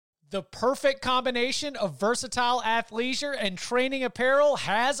The perfect combination of versatile athleisure and training apparel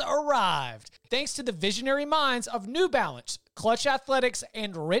has arrived. Thanks to the visionary minds of New Balance, Clutch Athletics,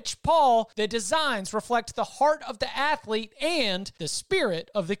 and Rich Paul, the designs reflect the heart of the athlete and the spirit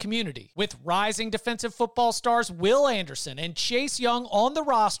of the community. With rising defensive football stars Will Anderson and Chase Young on the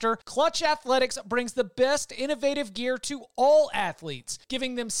roster, Clutch Athletics brings the best innovative gear to all athletes,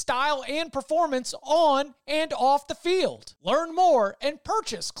 giving them style and performance on and off the field. Learn more and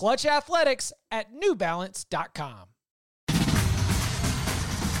purchase Clutch Athletics at newbalance.com.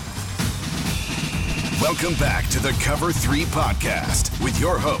 Welcome back to the Cover 3 podcast with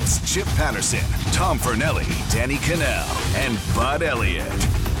your hosts, Chip Patterson, Tom Fernelli, Danny Cannell, and Bud Elliott.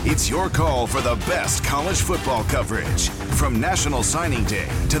 It's your call for the best college football coverage, from National Signing Day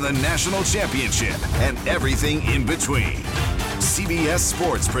to the National Championship and everything in between. CBS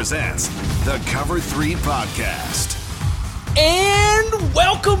Sports presents the Cover 3 podcast. And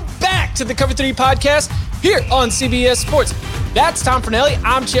welcome back to the Cover 3 podcast here on CBS Sports. That's Tom Fernelli.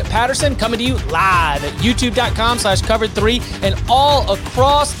 I'm Chip Patterson, coming to you live at youtube.com/cover3 and all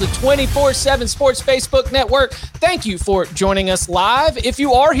across the 24/7 Sports Facebook network. Thank you for joining us live. If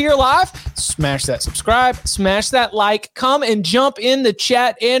you are here live, smash that subscribe, smash that like, come and jump in the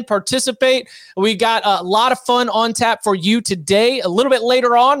chat and participate. We got a lot of fun on tap for you today. A little bit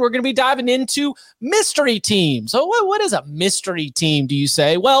later on, we're going to be diving into mystery teams. So what is a mystery team, do you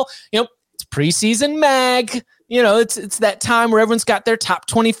say? Well, it's preseason mag. It's that time where everyone's got their top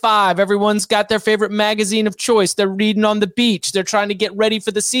 25. Everyone's got their favorite magazine of choice. They're reading on the beach. They're trying to get ready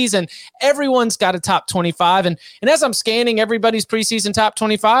for the season. Everyone's got a top 25. And as I'm scanning everybody's preseason top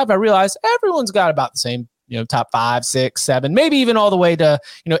 25, I realize everyone's got about the same, top 5, 6, 7, maybe even all the way to,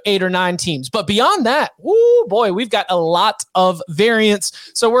 8 or 9 teams. But beyond that, we've got a lot of variance.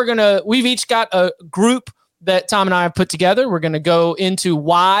 So we've each got a group that Tom and I have put together. We're going to go into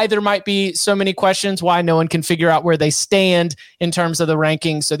why there might be so many questions, why no one can figure out where they stand in terms of the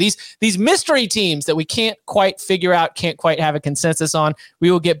rankings. So these mystery teams that we can't quite figure out, can't quite have a consensus on, we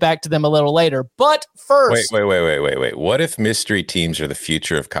will get back to them a little later. But first... Wait. What if mystery teams are the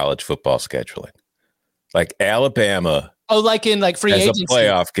future of college football scheduling? Like Alabama... Oh, like in free agency. Has a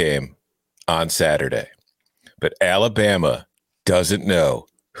playoff game on Saturday. But Alabama doesn't know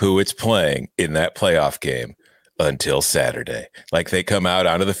who it's playing in that playoff game until Saturday. Like they come out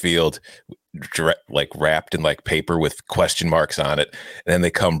onto the field, wrapped in paper with question marks on it. And then they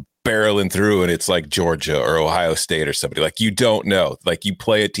come barreling through and it's like Georgia or Ohio State or somebody. You don't know, you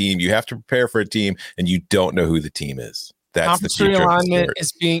play a team, you have to prepare for a team and you don't know who the team is. That's conference realignment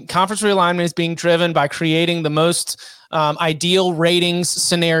is being driven by creating the most ideal ratings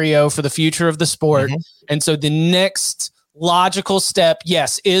scenario for the future of the sport. Mm-hmm. And so the next logical step,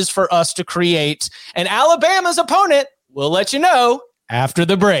 is for us to create an Alabama's opponent. We'll let you know after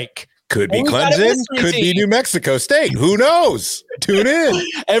the break. Could be Clemson, could be New Mexico State. Who knows? Tune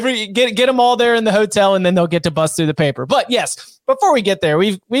in. Get them all there in the hotel, and then they'll get to bust through the paper. But yes, before we get there,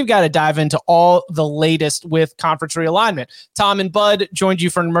 we've got to dive into all the latest with conference realignment. Tom and Bud joined you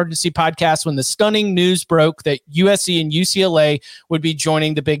for an emergency podcast when the stunning news broke that USC and UCLA would be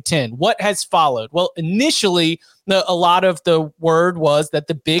joining the Big Ten. What has followed? Well, initially, a lot of the word was that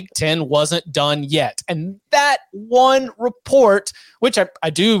the Big Ten wasn't done yet. And that one report, which I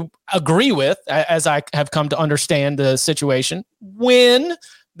do agree with, as I have come to understand the situation, when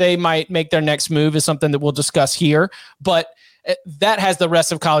they might make their next move is something that we'll discuss here. But that has the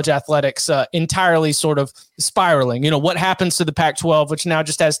rest of college athletics entirely sort of spiraling. What happens to the Pac-12, which now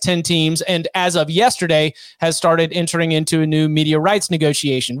just has 10 teams, and as of yesterday has started entering into a new media rights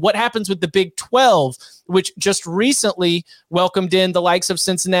negotiation? What happens with the Big 12, which just recently welcomed in the likes of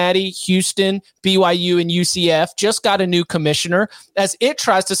Cincinnati, Houston, BYU, and UCF, just got a new commissioner as it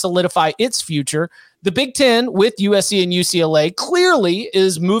tries to solidify its future? The Big Ten with USC and UCLA clearly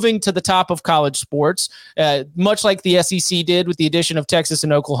is moving to the top of college sports, much like the SEC did with the addition of Texas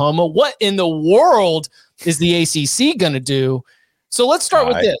and Oklahoma. What in the world is the ACC going to do? So let's start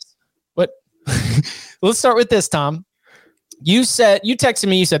with this. Let's start with this, Tom. You texted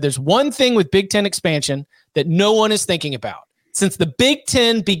me, you said there's one thing with Big Ten expansion that no one is thinking about. Since the Big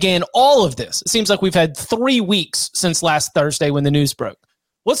Ten began all of this, it seems like we've had 3 weeks since last Thursday when the news broke.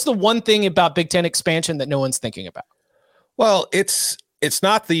 What's the one thing about Big Ten expansion that no one's thinking about? Well, it's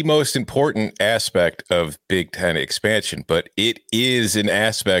not the most important aspect of Big Ten expansion, but it is an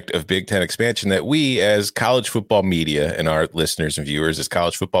aspect of Big Ten expansion that we as college football media and our listeners and viewers as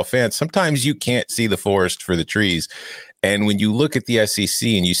college football fans, sometimes you can't see the forest for the trees. And when you look at the SEC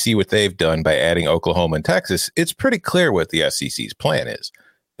and you see what they've done by adding Oklahoma and Texas, it's pretty clear what the SEC's plan is.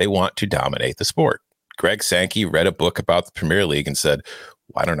 They want to dominate the sport. Greg Sankey read a book about the Premier League and said,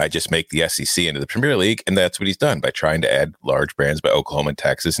 why don't I just make the SEC into the Premier League? And that's what he's done by trying to add large brands by Oklahoma and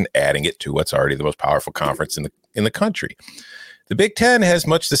Texas and adding it to what's already the most powerful conference in the country. The Big Ten has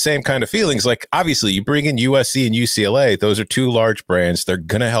much the same kind of feelings. Like, obviously, you bring in USC and UCLA. Those are two large brands. They're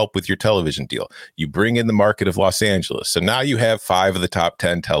going to help with your television deal. You bring in the market of Los Angeles. So now you have 5 of the top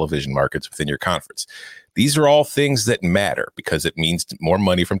 10 television markets within your conference. These are all things that matter because it means more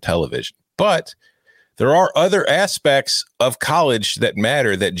money from television. But there are other aspects of college that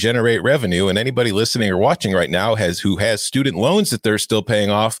matter, that generate revenue. And anybody listening or watching right now who has student loans that they're still paying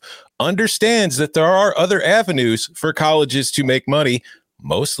off understands that there are other avenues for colleges to make money,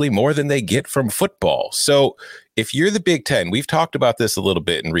 mostly more than they get from football. So if you're the Big Ten, we've talked about this a little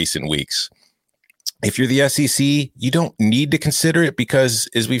bit in recent weeks. If you're the SEC, you don't need to consider it because,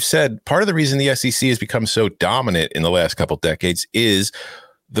 as we've said, part of the reason the SEC has become so dominant in the last couple of decades is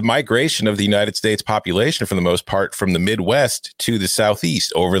the migration of the United States population, for the most part, from the Midwest to the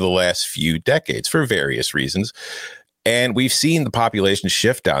Southeast over the last few decades for various reasons. And we've seen the population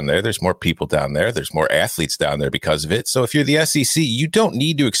shift down there. There's more people down there. There's more athletes down there because of it. So if you're the SEC, you don't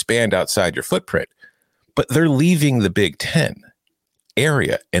need to expand outside your footprint. But they're leaving the Big Ten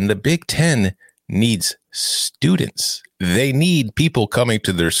area, and the Big Ten needs students. They need people coming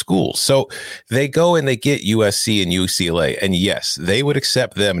to their schools. So they go and they get USC and UCLA. And yes, they would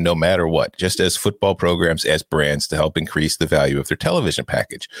accept them no matter what, just as football programs, as brands to help increase the value of their television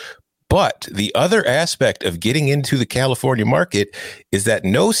package. But the other aspect of getting into the California market is that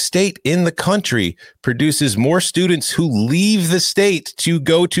no state in the country produces more students who leave the state to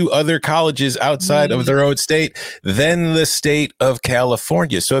go to other colleges outside of their own state than the state of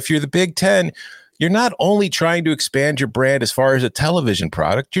California. So if you're the Big Ten, you're not only trying to expand your brand as far as a television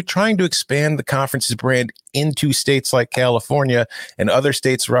product, you're trying to expand the conference's brand into states like California and other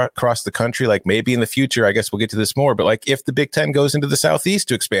states across the country. Like maybe in the future, I guess we'll get to this more, but like if the Big Ten goes into the Southeast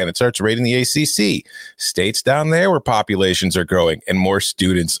to expand, it starts rating the ACC. States down there where populations are growing and more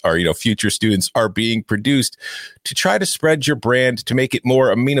students are, future students are being produced to try to spread your brand to make it more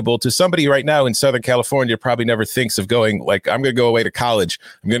amenable to somebody right now in Southern California probably never thinks of going like, I'm going to go away to college.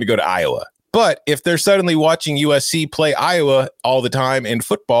 I'm going to go to Iowa. But if they're suddenly watching USC play Iowa all the time in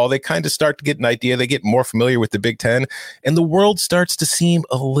football, they kind of start to get an idea. They get more familiar with the Big Ten, and the world starts to seem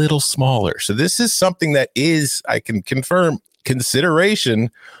a little smaller. So this is something that is, I can confirm, consideration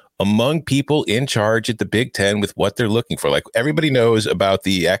among people in charge at the Big Ten with what they're looking for. Like everybody knows about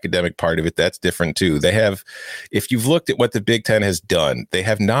the academic part of it. That's different too. They have, if you've looked at what the Big Ten has done, they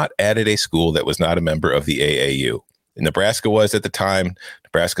have not added a school that was not a member of the AAU. Nebraska was at the time.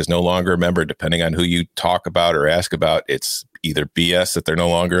 Nebraska's no longer a member, depending on who you talk about or ask about. It's either BS that they're no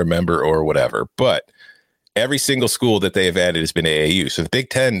longer a member or whatever. But every single school that they have added has been AAU. So the Big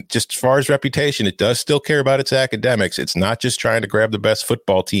Ten, just as far as reputation, it does still care about its academics. It's not just trying to grab the best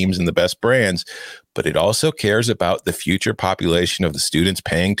football teams and the best brands, but it also cares about the future population of the students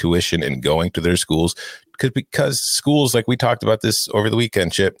paying tuition and going to their schools. Because schools, like we talked about this over the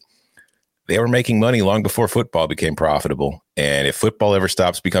weekend, Chip, they were making money long before football became profitable. And if football ever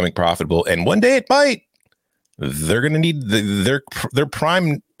stops becoming profitable, and one day it might, they're going to need their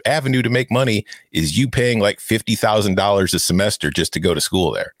prime avenue to make money is you paying like $50,000 a semester just to go to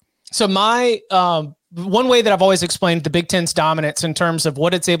school there. So my one way that I've always explained the Big Ten's dominance in terms of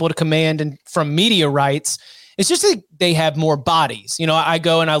what it's able to command and from media rights, it's just that they have more bodies. I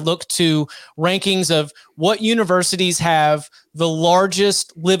go and I look to rankings of what universities have the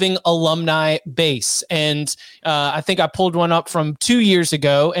largest living alumni base. And I think I pulled one up from 2 years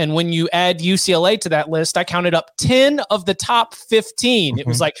ago. And when you add UCLA to that list, I counted up 10 of the top 15. It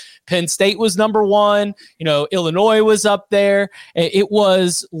was like Penn State was number one. Illinois was up there. It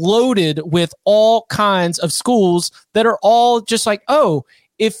was loaded with all kinds of schools that are all just like, oh,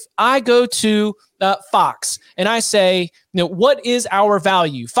 if I go to Fox and I say, what is our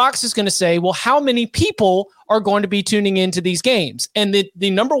value? Fox is going to say, well, how many people are going to be tuning into these games? And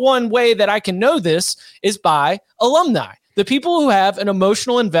the number one way that I can know this is by alumni. The people who have an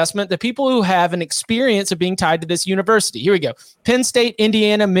emotional investment, the people who have an experience of being tied to this university. Here we go. Penn State,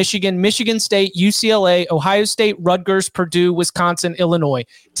 Indiana, Michigan, Michigan State, UCLA, Ohio State, Rutgers, Purdue, Wisconsin, Illinois.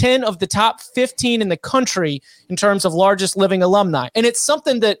 10 of the top 15 in the country in terms of largest living alumni. And it's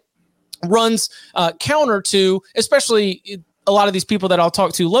something that runs counter to, especially a lot of these people that I'll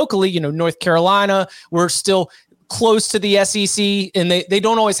talk to locally, North Carolina, we're still close to the SEC, and they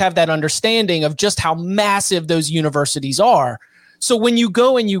don't always have that understanding of just how massive those universities are. So when you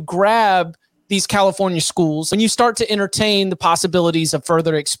go and you grab these California schools, when you start to entertain the possibilities of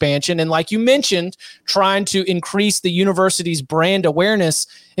further expansion, and like you mentioned, trying to increase the university's brand awareness,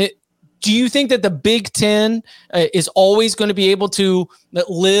 do you think that the Big Ten is always going to be able to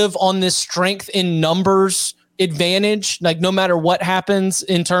live on this strength in numbers advantage, like no matter what happens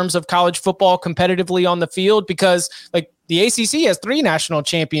in terms of college football competitively on the field? Because like the ACC has 3 national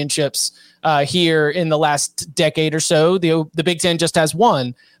championships here in the last decade or so. The Big Ten just has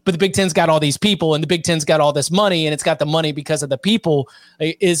 1, but the Big Ten's got all these people, and the Big Ten's got all this money, and it's got the money because of the people.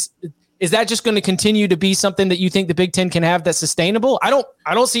 Is that just going to continue to be something that you think the Big Ten can have that's sustainable? I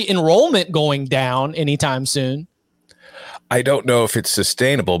don't see enrollment going down anytime soon. I don't know if it's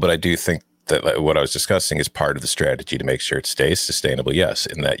sustainable, but I do think that what I was discussing is part of the strategy to make sure it stays sustainable. Yes,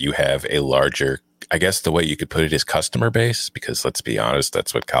 in that you have a larger, I guess the way you could put it is customer base, because let's be honest,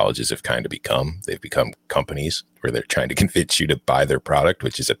 that's what colleges have kind of become. They've become companies where they're trying to convince you to buy their product,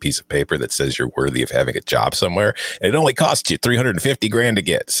 which is a piece of paper that says you're worthy of having a job somewhere. And it only costs you $350,000 to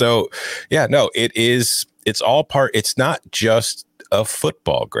get. So yeah, no, it's all part. It's not just a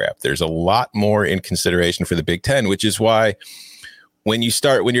football grab. There's a lot more in consideration for the Big Ten, which is why when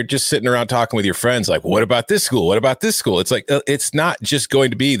you're just sitting around talking with your friends, like, what about this school? What about this school? It's like, it's not just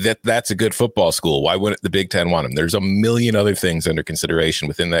going to be that's a good football school. Why wouldn't the Big Ten want them? There's a million other things under consideration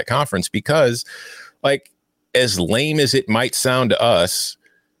within that conference, because like, as lame as it might sound to us,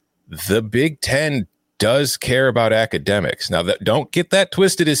 the Big Ten does care about academics. Now, don't get that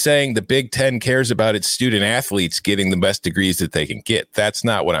twisted as saying the Big Ten cares about its student athletes getting the best degrees that they can get. That's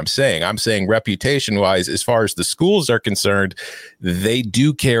not what I'm saying. I'm saying reputation-wise, as far as the schools are concerned, they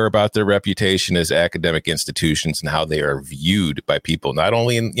do care about their reputation as academic institutions and how they are viewed by people, not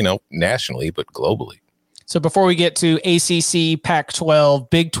only in, nationally, but globally. So before we get to ACC, Pac-12,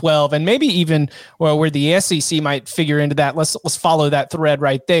 Big 12, and maybe even where the SEC might figure into that, let's follow that thread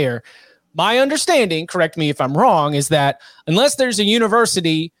right there. My understanding, correct me if I'm wrong, is that unless there's a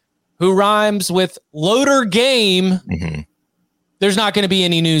university who rhymes with Loader Game, there's not going to be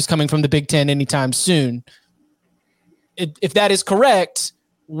any news coming from the Big Ten anytime soon. If that is correct,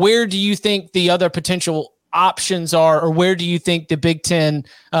 where do you think the other potential options are, or where do you think the Big Ten,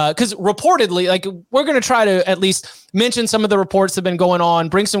 because reportedly, like, we're going to try to at least mention some of the reports that have been going on,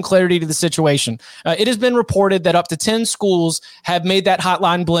 bring some clarity to the situation. It has been reported that up to 10 schools have made that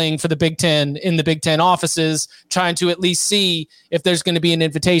hotline bling for the Big Ten in the Big Ten offices, trying to at least see if there's going to be an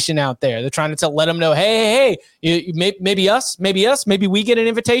invitation out there. They're trying to let them know, hey, maybe we get an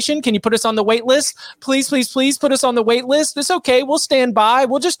invitation. Can you put us on the wait list? Please put us on the wait list. It's okay. We'll stand by.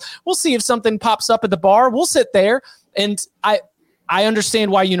 We'll see if something pops up at the bar. We'll sit there. And I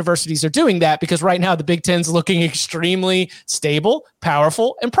understand why universities are doing that, because right now the Big Ten's looking extremely stable,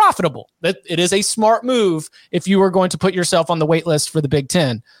 powerful, and profitable. That it is a smart move if you are going to put yourself on the wait list for the Big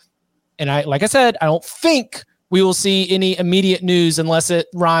Ten. And like I said, I don't think we will see any immediate news unless it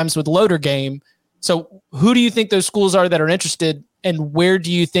rhymes with Loader Game. So who do you think those schools are that are interested, and where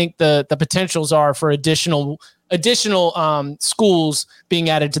do you think the potentials are for additional schools being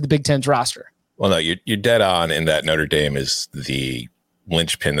added to the Big Ten's roster? Well, no, you're dead on in that Notre Dame is the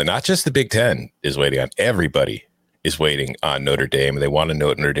linchpin that not just the Big Ten is waiting on. Everybody is waiting on Notre Dame, and they want to know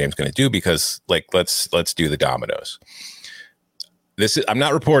what Notre Dame's going to do, because, like, let's do the dominoes. I'm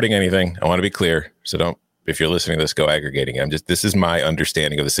not reporting anything. I want to be clear. So don't, if you're listening to this, go aggregating it. This is my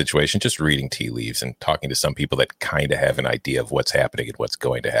understanding of the situation, just reading tea leaves and talking to some people that kind of have an idea of what's happening and what's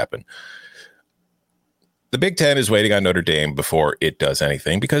going to happen. The Big Ten is waiting on Notre Dame before it does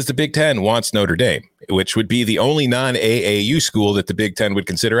anything, because the Big Ten wants Notre Dame, which would be the only non-AAU school that the Big Ten would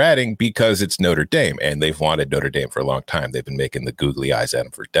consider adding, because it's Notre Dame, and they've wanted Notre Dame for a long time. They've been making the googly eyes at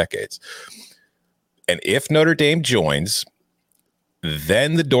them for decades. And if Notre Dame joins,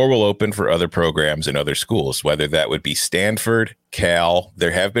 then the door will open for other programs and other schools, whether that would be Stanford, Cal.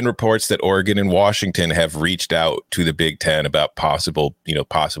 There have been reports that Oregon and Washington have reached out to the Big Ten about possibly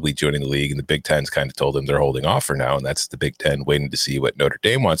joining the league, and the Big Ten's kind of told them they're holding off for now, and that's the Big Ten waiting to see what Notre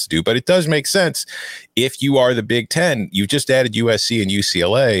Dame wants to do. But it does make sense. If you are the Big Ten, you've just added USC and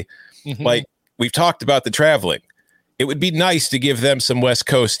UCLA. Like, we've talked about the traveling. It would be nice to give them some West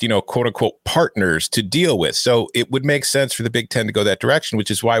Coast, quote unquote, partners to deal with. So it would make sense for the Big Ten to go that direction,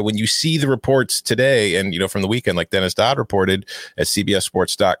 which is why when you see the reports today and, from the weekend, like Dennis Dodd reported at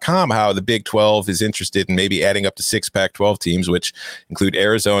CBSSports.com, how the Big 12 is interested in maybe adding up to 6 Pac-12 teams, which include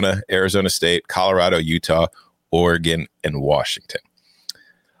Arizona, Arizona State, Colorado, Utah, Oregon, and Washington.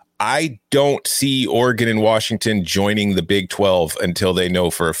 I don't see Oregon and Washington joining the Big 12 until they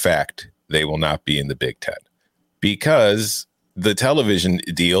know for a fact they will not be in the Big 10. Because the television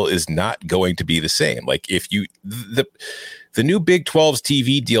deal is not going to be the same. Like, if the new Big 12's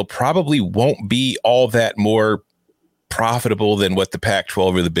TV deal probably won't be all that more profitable than what the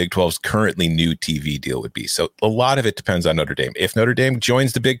Pac-12 or the Big 12's currently new TV deal would be. So a lot of it depends on Notre Dame. If Notre Dame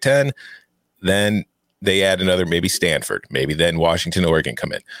joins the Big Ten, then they add another, maybe Stanford, maybe then Washington, Oregon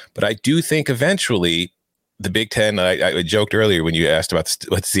come in. But I do think eventually the Big Ten, I joked earlier when you asked about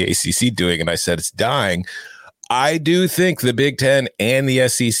what's the ACC doing, and I said it's dying. I do think the Big Ten and the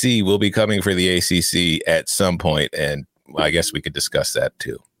SEC will be coming for the ACC at some point, and I guess we could discuss that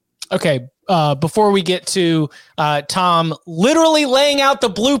too. Okay, before we get to Tom literally laying out the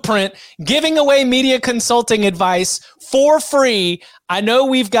blueprint, giving away media consulting advice for free. I know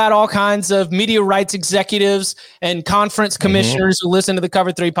we've got all kinds of media rights executives and conference commissioners who listen to the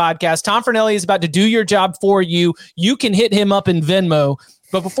Cover 3 podcast. Tom Fornelli is about to do your job for you. You can hit him up in Venmo.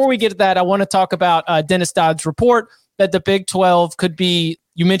 But before we get to that, I want to talk about Dennis Dodd's report that the Big 12 could be,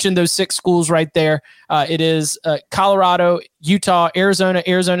 you mentioned those 6 schools right there. It is Colorado, Utah, Arizona,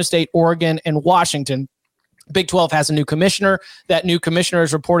 Arizona State, Oregon, and Washington. Big 12 has a new commissioner. That new commissioner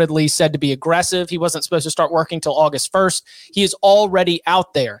is reportedly said to be aggressive. He wasn't supposed to start working till August 1st. He is already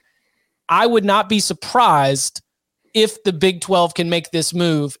out there. I would not be surprised if the Big 12 can make this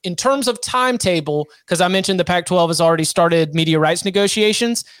move. In terms of timetable, because I mentioned the Pac-12 has already started media rights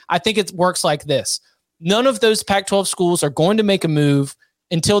negotiations, I think it works like this. None of those Pac-12 schools are going to make a move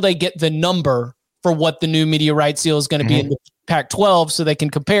until they get the number for what the new media rights deal is going to be in the Pac-12, so they can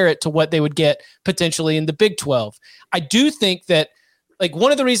compare it to what they would get potentially in the Big 12. I do think that, like,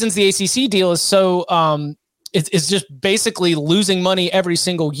 one of the reasons the ACC deal is so it's just basically losing money every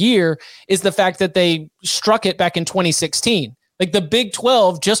single year is the fact that they struck it back in 2016. Like, the Big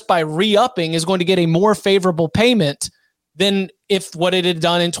 12, just by re-upping, is going to get a more favorable payment than if what it had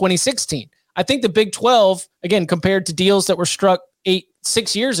done in 2016. I think the Big 12, again, compared to deals that were struck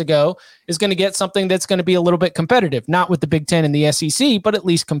 6 years ago, is going to get something that's going to be a little bit competitive, not with the Big 10 and the SEC, but at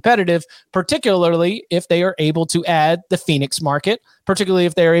least competitive, particularly if they are able to add the Phoenix market, particularly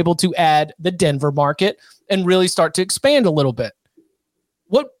if they are able to add the Denver market and really start to expand a little bit.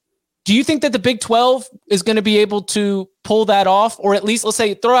 What do you think that the Big 12 is going to be able to pull that off? Or at least, let's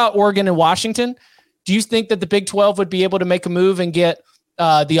say, throw out Oregon and Washington. Do you think that the Big 12 would be able to make a move and get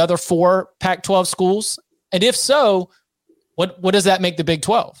the other 4 Pac-12 schools? And if so, what does that make the Big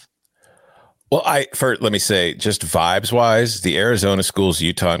 12? Well, let me say, just vibes wise, the Arizona schools,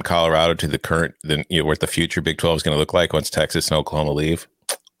 Utah and Colorado, to the current, what the future Big 12 is going to look like once Texas and Oklahoma leave,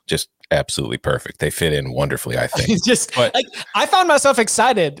 just absolutely perfect. They fit in wonderfully, I think. I found myself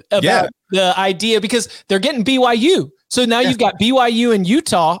excited about the idea because they're getting BYU. So now you've got BYU and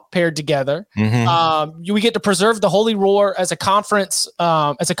Utah paired together. We get to preserve the Holy Roar as a conference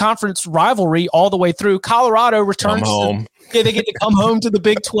rivalry all the way through. Colorado returns home. They get to come home to the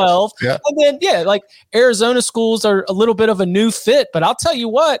Big 12. And then, like, Arizona schools are a little bit of a new fit. But I'll tell you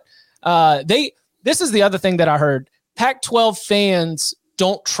what, this is the other thing that I heard. Pac-12 fans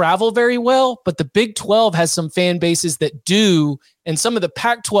don't travel very well, but the Big 12 has some fan bases that do. And some of the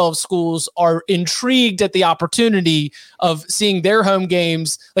Pac-12 schools are intrigued at the opportunity of seeing their home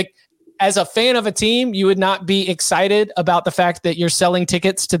games. Like, as a fan of a team, you would not be excited about the fact that you're selling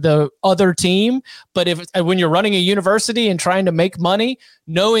tickets to the other team. But when you're running a university and trying to make money,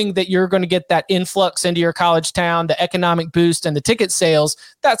 knowing that you're going to get that influx into your college town, the economic boost and the ticket sales,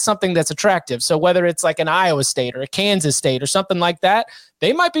 that's something that's attractive. So whether it's like an Iowa State or a Kansas State or something like that,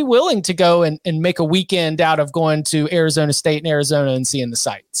 they might be willing to go and make a weekend out of going to Arizona State and Arizona and seeing the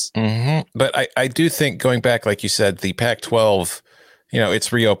sights. But I do think, going back, like you said, the Pac-12,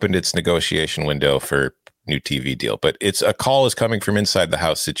 it's reopened its negotiation window for new TV deal, but a call is coming from inside the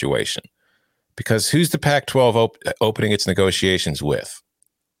house situation, because who's the Pac-12 opening its negotiations with?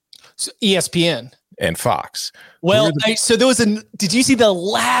 So ESPN and Fox. Well, so there was did you see the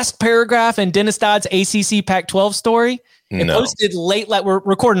last paragraph in Dennis Dodd's ACC Pac-12 story? It posted late, we're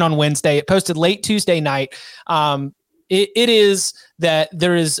recording on Wednesday. It posted late Tuesday night. It is that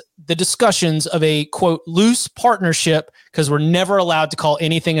there is the discussions of a, quote, loose partnership, because we're never allowed to call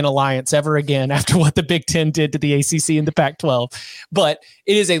anything an alliance ever again after what the Big Ten did to the ACC and the Pac-12. But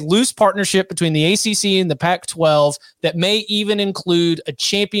it is a loose partnership between the ACC and the Pac-12 that may even include a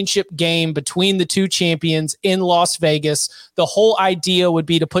championship game between the two champions in Las Vegas. The whole idea would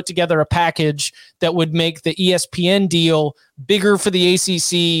be to put together a package that would make the ESPN deal bigger for the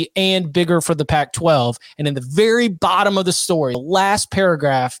ACC and bigger for the Pac-12. And in the very bottom of the story, the last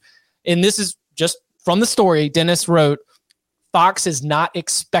paragraph, and this is just from the story, Dennis wrote, Fox is not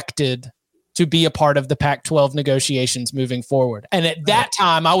expected to be a part of the Pac-12 negotiations moving forward. And at that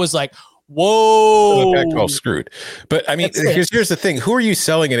time, I was like, whoa. The Pac-12 screwed. But I mean, here's the thing. Who are you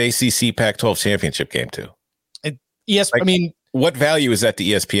selling an ACC Pac-12 championship game to? Yes, I mean, what value is that to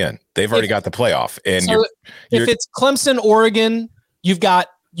ESPN? They've already got the playoff, and so if it's Clemson, Oregon, you've got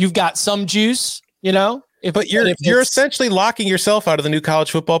some juice, But you're essentially locking yourself out of the new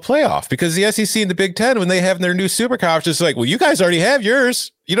college football playoff, because the SEC and the Big Ten, when they have their new super conference, it's like, well, you guys already have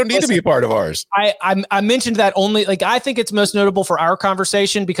yours. You don't need to be a part of ours. I mentioned that only, I think it's most notable for our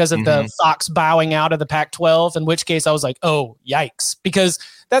conversation because of the Fox bowing out of the Pac-12, in which case I was like, oh, yikes. Because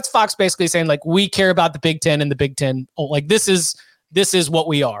that's Fox basically saying, we care about the Big Ten, and the Big Ten, this is what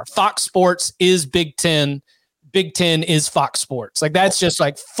we are. Fox Sports is Big Ten. Big Ten is Fox Sports. That's just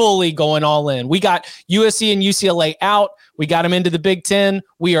fully going all in. We got USC and UCLA out. We got them into the Big Ten.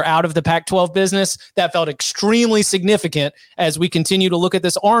 We are out of the Pac-12 business. That felt extremely significant as we continue to look at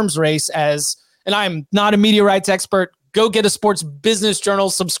this arms race and I'm not a media rights expert. Go get a Sports Business Journal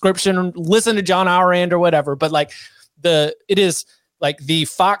subscription, listen to John Ourand or whatever. But it is the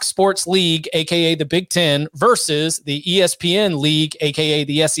Fox Sports League, aka the Big Ten, versus the ESPN League, aka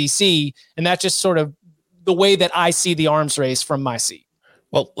the SEC. And that just sort of the way that I see the arms race from my seat.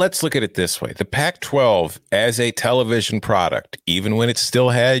 Well, let's look at it this way. The Pac-12 as a television product, even when it still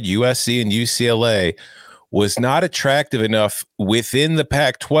had USC and UCLA, was not attractive enough within the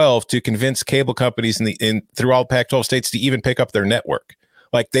Pac-12 to convince cable companies through all Pac-12 states to even pick up their network.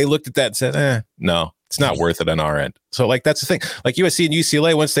 They looked at that and said, no, it's not worth it on our end. So that's the thing. USC and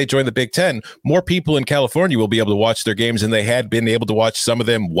UCLA, once they join the Big Ten, more people in California will be able to watch their games than they had been able to watch some of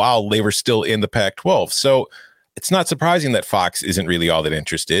them while they were still in the Pac-12. So it's not surprising that Fox isn't really all that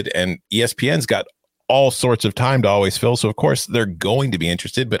interested, and ESPN's got all sorts of time to always fill. So of course they're going to be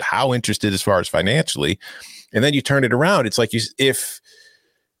interested, but how interested as far as financially? And then you turn it around. It's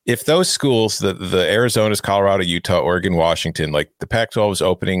if those schools, the Arizonas, Colorado, Utah, Oregon, Washington, the Pac-12 is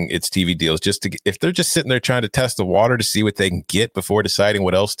opening its TV deals if they're just sitting there trying to test the water to see what they can get before deciding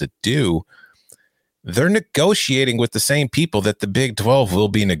what else to do, they're negotiating with the same people that the Big 12 will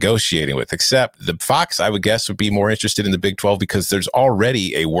be negotiating with, except the Fox, I would guess, would be more interested in the Big 12 because there's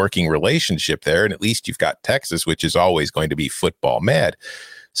already a working relationship there. And at least you've got Texas, which is always going to be football mad.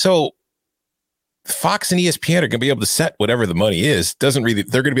 So Fox and ESPN are going to be able to set whatever the money is. They're going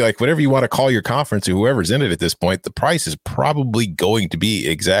to be whatever you want to call your conference or whoever's in it at this point, the price is probably going to be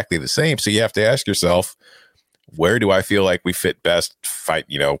exactly the same. So you have to ask yourself, where do I feel like we fit best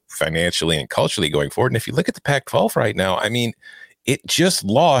financially and culturally going forward? And if you look at the Pac-12 right now, it just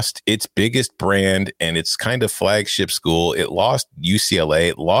lost its biggest brand and its kind of flagship school. It lost UCLA.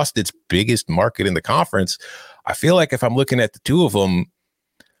 It lost its biggest market in the conference. I feel like if I'm looking at the two of them,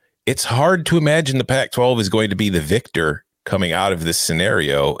 it's hard to imagine the Pac-12 is going to be the victor coming out of this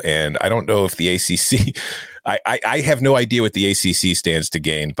scenario. And I don't know if the ACC, I have no idea what the ACC stands to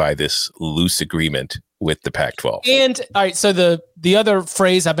gain by this loose agreement with the Pac-12. And all right, so the other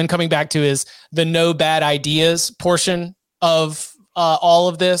phrase I've been coming back to is the no bad ideas portion of all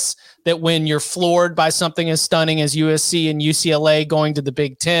of this, that when you're floored by something as stunning as USC and UCLA going to the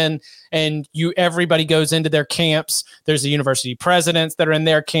Big Ten, and everybody goes into their camps, there's the university presidents that are in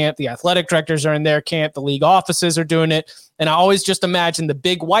their camp, the athletic directors are in their camp, the league offices are doing it. And I always just imagine the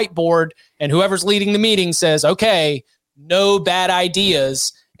big whiteboard and whoever's leading the meeting says, okay, no bad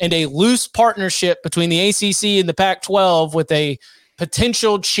ideas, and a loose partnership between the ACC and the Pac-12 with a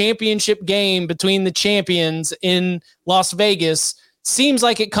potential championship game between the champions in Las Vegas seems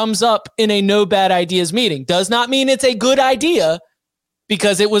like it comes up in a no bad ideas meeting. Does not mean it's a good idea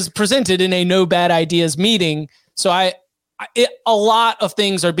because it was presented in a no bad ideas meeting. So a lot of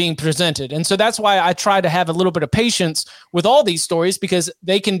things are being presented. And so that's why I try to have a little bit of patience with all these stories, because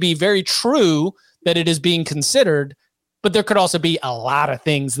they can be very true that it is being considered, but there could also be a lot of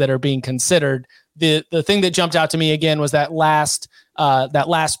things that are being considered. The thing that jumped out to me again was that last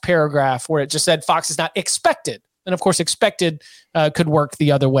paragraph where it just said Fox is not expected. And of course, expected could work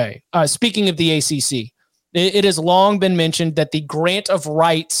the other way. Speaking of the ACC, it has long been mentioned that the grant of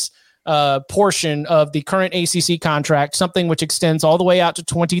rights portion of the current ACC contract, something which extends all the way out to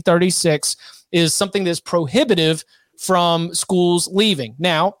 2036, is something that's prohibitive from schools leaving.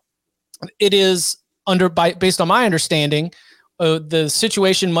 Now, it is based on my understanding, the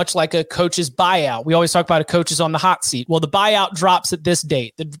situation much like a coach's buyout. We always talk about a coach is on the hot seat. Well, the buyout drops at this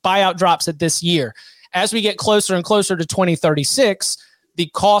date. The buyout drops at this year. As we get closer and closer to 2036, the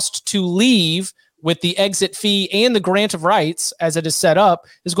cost to leave with the exit fee and the grant of rights as it is set up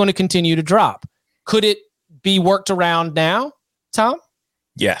is going to continue to drop. Could it be worked around now, Tom?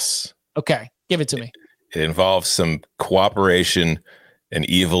 Yes. Okay. Give it to me. It involves some cooperation and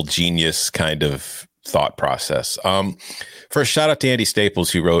evil genius kind of thought process. First, shout out to Andy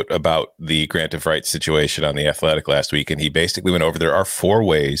Staples, who wrote about the grant of rights situation on The Athletic last week. And he basically went over, there are 4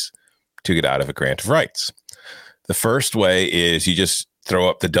 ways to get out of a grant of rights. The first way is you just throw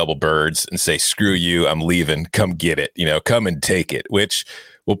up the double birds and say, screw you, I'm leaving, come get it, come and take it, which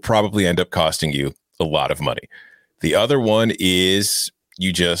will probably end up costing you a lot of money. The other one is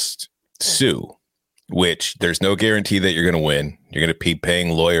you just sue, which there's no guarantee that you're going to win. You're going to be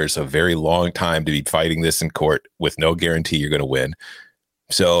paying lawyers a very long time to be fighting this in court with no guarantee you're going to win.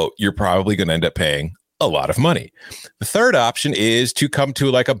 So you're probably going to end up paying a lot of money. The third option is to come to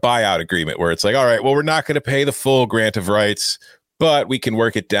like a buyout agreement where it's like, all right, well, we're not going to pay the full grant of rights, but we can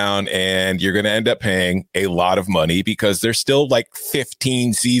work it down and you're going to end up paying a lot of money because there's still like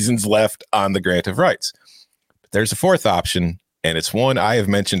 15 seasons left on the grant of rights. But there's a fourth option, and it's one I have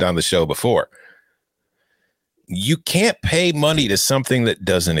mentioned on the show before. You can't pay money to something that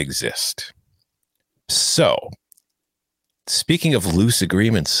doesn't exist. So, speaking of loose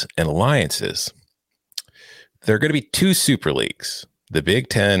agreements and alliances, there are going to be two super leagues, the Big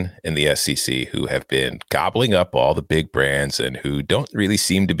Ten and the SEC, who have been gobbling up all the big brands and who don't really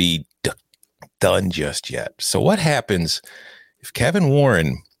seem to be done just yet. So what happens if Kevin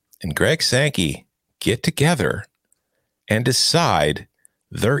Warren and Greg Sankey get together and decide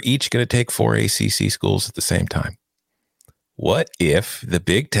they're each going to take 4 ACC schools at the same time? What if the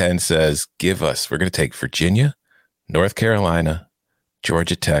Big Ten says, we're going to take Virginia, North Carolina,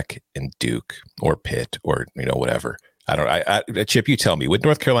 Georgia Tech, and Duke, or Pitt, or whatever. Chip, you tell me, would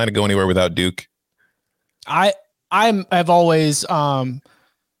North Carolina go anywhere without Duke? I've always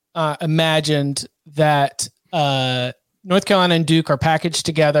imagined that North Carolina and Duke are packaged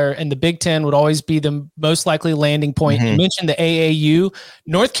together, and the Big Ten would always be the most likely landing point. Mm-hmm. You mentioned the AAU.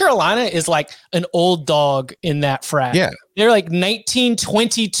 North Carolina is like an old dog in that frat. Yeah. They're like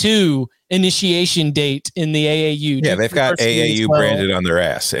 1922 initiation date in the AAU. Yeah, they've got AAU branded on their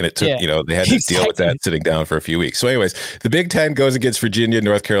ass, and it took, they had to deal with that sitting down for a few weeks. So anyways, the Big Ten goes against Virginia,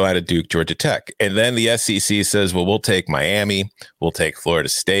 North Carolina, Duke, Georgia Tech. And then the SEC says, well, we'll take Miami, we'll take Florida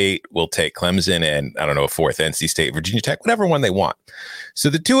State, we'll take Clemson, and I don't know, a fourth, NC State, Virginia Tech, whatever one they want. So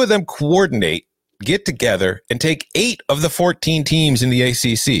the two of them coordinate, get together, and take 8 of the 14 teams in the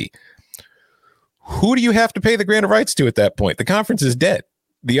ACC. Who do you have to pay the grant of rights to at that point? The conference is dead.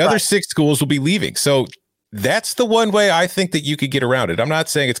 The other 6 schools will be leaving. So that's the one way I think that you could get around it. I'm not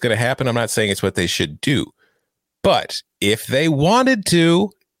saying it's going to happen. I'm not saying it's what they should do. But if they wanted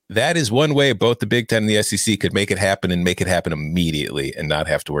to, that is one way both the Big Ten and the SEC could make it happen, and make it happen immediately and not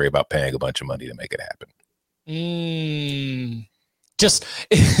have to worry about paying a bunch of money to make it happen.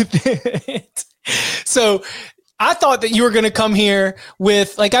 So I thought that you were going to come here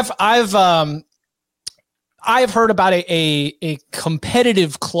with like, I've heard about a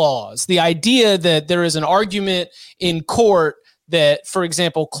competitive clause, the idea that there is an argument in court that, for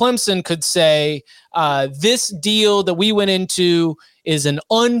example, Clemson could say, this deal that we went into is an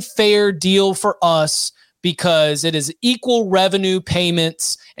unfair deal for us because it is equal revenue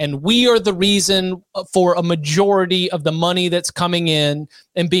payments, and we are the reason for a majority of the money that's coming in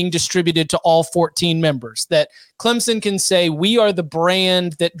and being distributed to all 14 members. That Clemson can say, we are the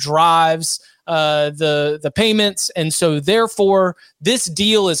brand that drives the payments, and so therefore this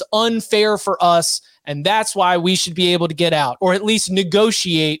deal is unfair for us, and that's why we should be able to get out, or at least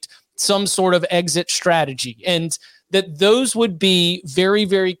negotiate some sort of exit strategy. And that those would be very,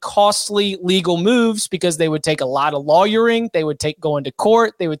 very costly legal moves because they would take a lot of lawyering, they would take going to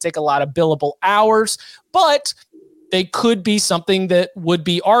court, they would take a lot of billable hours, but they could be something that would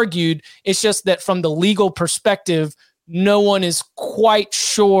be argued. It's just that from the legal perspective, no one is quite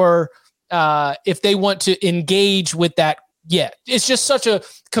sure if they want to engage with that yet. It's just such a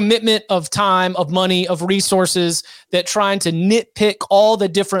commitment of time, of money, of resources, that trying to nitpick all the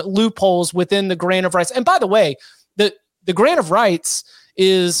different loopholes within the grant of rights. And by the way, the grant of rights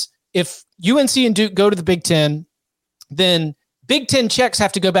is, if UNC and Duke go to the Big Ten, then Big Ten checks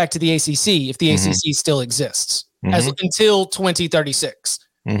have to go back to the ACC if the ACC still exists until 2036,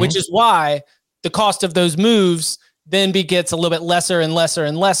 which is why the cost of those moves then gets a little bit lesser and lesser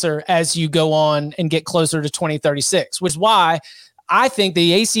and lesser as you go on and get closer to 2036, which is why I think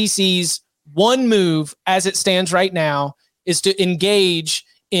the ACC's one move as it stands right now is to engage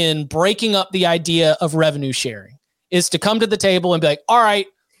in breaking up the idea of revenue sharing, is to come to the table and be like, all right,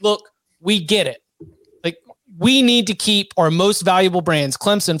 look, we get it. Like, we need to keep our most valuable brands,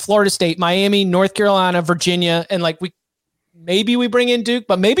 Clemson, Florida State, Miami, North Carolina, Virginia, and like maybe we bring in Duke,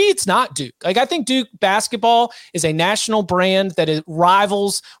 but maybe it's not Duke. Like, I think Duke basketball is a national brand that it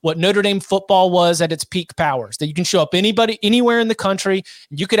rivals what Notre Dame football was at its peak powers, that you can show up anywhere in the country,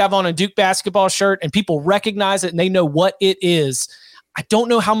 and you could have on a Duke basketball shirt and people recognize it and they know what it is. I don't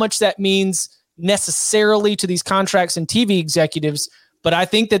know how much that means necessarily to these contracts and TV executives, But I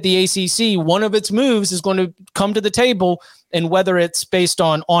think that the ACC, one of its moves is going to come to the table, and whether it's based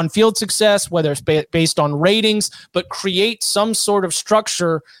on on-field success, whether it's based on ratings, but create some sort of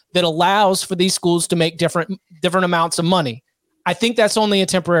structure that allows for these schools to make different amounts of money. I think that's only a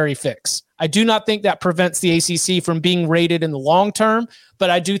temporary fix. I do not think that prevents the ACC from being rated in the long term,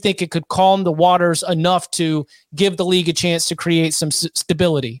 but I do think it could calm the waters enough to give the league a chance to create some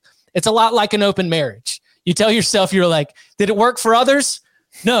stability. It's a lot like an open marriage. You tell yourself, you're like, did it work for others?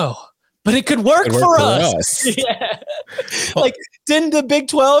 No, but it could work for us. Yeah. Like, didn't the Big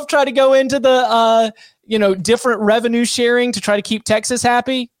 12 try to go into the, different revenue sharing to try to keep Texas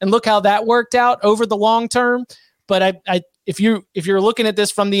happy? And look how that worked out over the long term. But if you're looking at this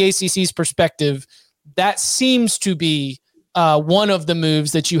from the ACC's perspective, that seems to be one of the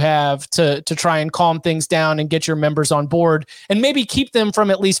moves that you have to try and calm things down and get your members on board and maybe keep them from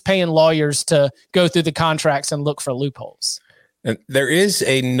at least paying lawyers to go through the contracts and look for loopholes. And there is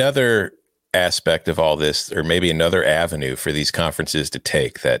another aspect of all this, or maybe another avenue for these conferences to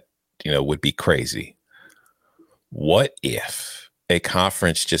take that, would be crazy. What if a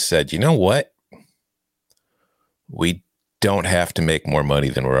conference just said, you know what? We don't have to make more money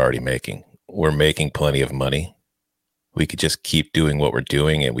than we're already making. We're making plenty of money. We could just keep doing what we're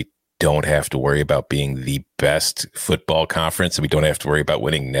doing, and we don't have to worry about being the best football conference, and we don't have to worry about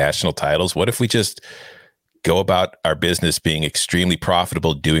winning national titles. What if we just go about our business being extremely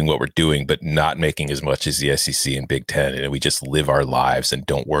profitable, doing what we're doing, but not making as much as the SEC and Big Ten, and we just live our lives and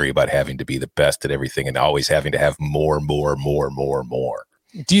don't worry about having to be the best at everything and always having to have more.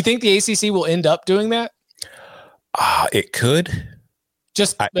 Do you think the ACC will end up doing that? It could.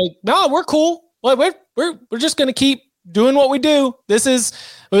 No, we're cool. We're just going to keep doing what we do. This is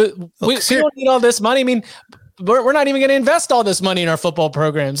we don't need all this money. I mean, we're not even going to invest all this money in our football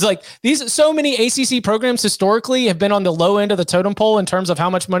programs. Like, so many ACC programs historically have been on the low end of the totem pole in terms of how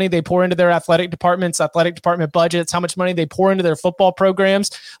much money they pour into their athletic departments, athletic department budgets, how much money they pour into their football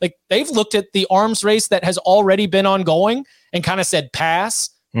programs. Like, they've looked at the arms race that has already been ongoing and kind of said pass.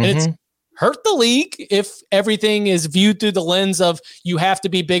 And it's hurt the league if everything is viewed through the lens of you have to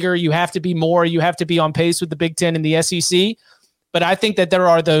be bigger, you have to be more, you have to be on pace with the Big Ten and the SEC. But I think that there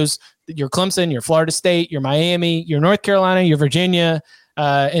are those, your Clemson, your Florida State, your Miami, your North Carolina, your Virginia,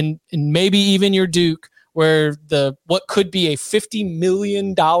 and maybe even your Duke, where what could be a $50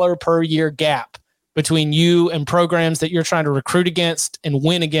 million per year gap between you and programs that you're trying to recruit against and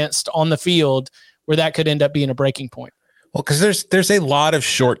win against on the field, where that could end up being a breaking point. Well, because there's a lot of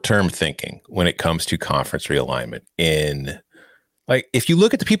short-term thinking when it comes to conference realignment. If you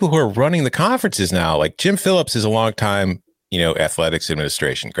look at the people who are running the conferences now, like Jim Phillips is a long time, athletics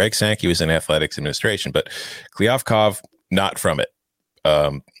administration. Greg Sankey was in athletics administration, but Kliavkov, not from it.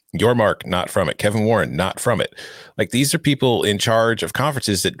 Yormark, not from it. Kevin Warren, not from it. Like, these are people in charge of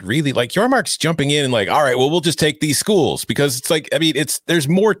conferences that really, like, Yormark's jumping in and like, all right, well, we'll just take these schools, because it's like, I mean, there's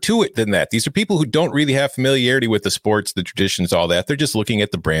more to it than that. These are people who don't really have familiarity with the sports, the traditions, all that. They're just looking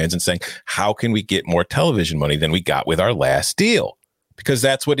at the brands and saying, how can we get more television money than we got with our last deal? Because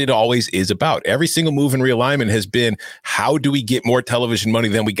that's what it always is about. Every single move in realignment has been, how do we get more television money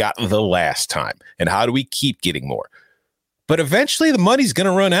than we got the last time? And how do we keep getting more? But eventually the money's going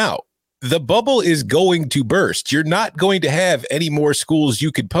to run out. The bubble is going to burst. You're not going to have any more schools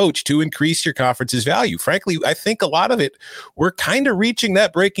you could poach to increase your conference's value. Frankly, I think a lot of it, we're kind of reaching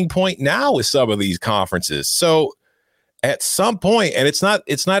that breaking point now with some of these conferences. So at some point, and it's not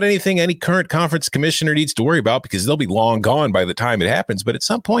anything any current conference commissioner needs to worry about, because they'll be long gone by the time it happens. But at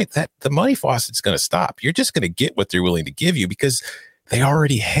some point, that the money faucet's going to stop. You're just going to get what they're willing to give you, because they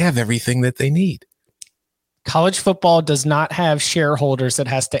already have everything that they need. College football does not have shareholders it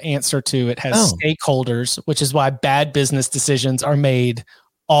has to answer to. It has stakeholders, which is why bad business decisions are made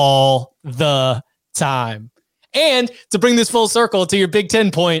all the time. And to bring this full circle to your Big Ten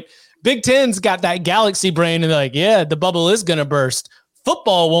point, Big Ten's got that galaxy brain and they're like, yeah, the bubble is going to burst.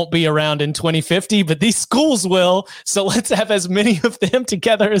 Football won't be around in 2050, but these schools will. So let's have as many of them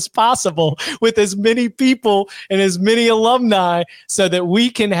together as possible with as many people and as many alumni so that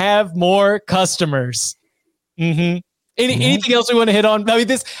we can have more customers. Anything else we want to hit on? I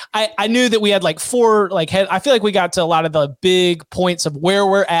mean, I knew that we had like four, I feel like we got to a lot of the big points of where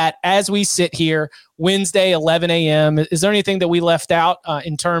we're at as we sit here Wednesday, 11 a.m. Is there anything that we left out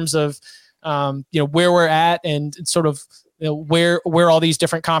in terms of, where we're at and sort of where all these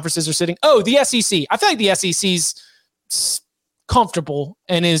different conferences are sitting? Oh, the SEC. I feel like the SEC's comfortable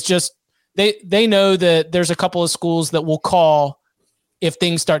and is just, they know that there's a couple of schools that will call if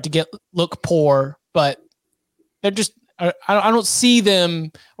things start to look poor, but they're just, I don't see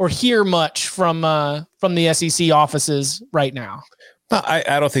them or hear much from the SEC offices right now.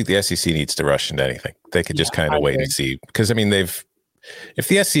 I don't think the SEC needs to rush into anything. They could just kind of wait and see. Because, I mean, if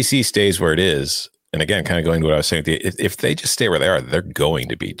the SEC stays where it is, and again, kind of going to what I was saying, if they just stay where they are, they're going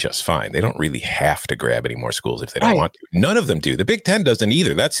to be just fine. They don't really have to grab any more schools if they don't want to. None of them do. The Big Ten doesn't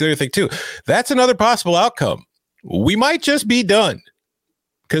either. That's the other thing, too. That's another possible outcome. We might just be done.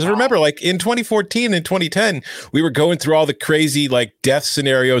 Because remember, like in 2014 and 2010, we were going through all the crazy like death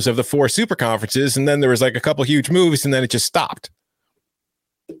scenarios of the 4 super conferences, and then there was like a couple huge moves, and then it just stopped.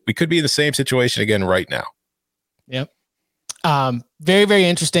 We could be in the same situation again right now. Yep. Very, very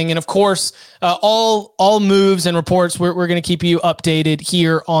interesting. And of course, all moves and reports, we're going to keep you updated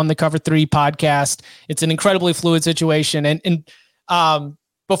here on the Cover 3 podcast. It's an incredibly fluid situation. And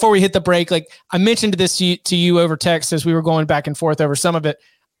before we hit the break, like I mentioned this to you over text as we were going back and forth over some of it,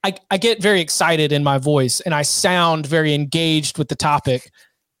 I get very excited in my voice and I sound very engaged with the topic.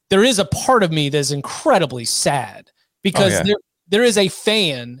 There is a part of me that's incredibly sad because there is a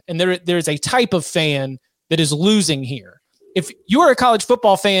fan and there is a type of fan that is losing here. If you are a college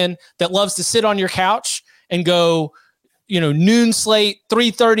football fan that loves to sit on your couch and go, noon slate,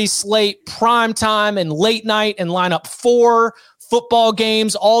 3:30 slate, prime time and late night and line up 4 football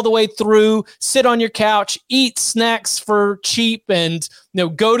games all the way through, sit on your couch, eat snacks for cheap and,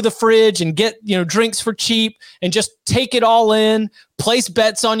 go to the fridge and get, drinks for cheap and just take it all in, place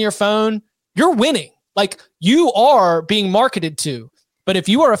bets on your phone, you're winning. Like you are being marketed to. But if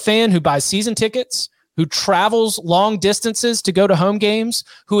you are a fan who buys season tickets, who travels long distances to go to home games,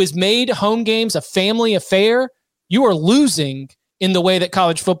 who has made home games a family affair, you are losing in the way that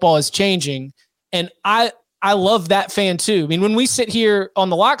college football is changing. And I love that fan too. I mean, when we sit here on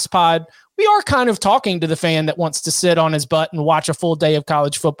the Locks Pod, we are kind of talking to the fan that wants to sit on his butt and watch a full day of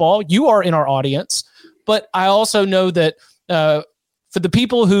college football. You are in our audience. But I also know that for the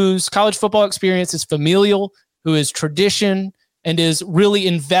people whose college football experience is familial, who is tradition, and is really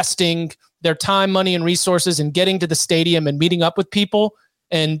investing their time, money, and resources in getting to the stadium and meeting up with people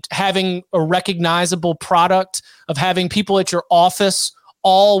and having a recognizable product of having people at your office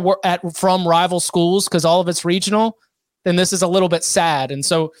all were from rival schools because all of it's regional, then this is a little bit sad. And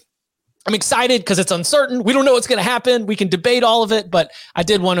so I'm excited because it's uncertain. We don't know what's going to happen. We can debate all of it, but I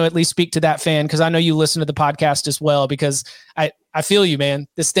did want to at least speak to that fan because I know you listen to the podcast as well because I feel you, man.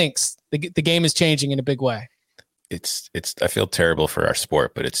 This stinks. The game is changing in a big way. I feel terrible for our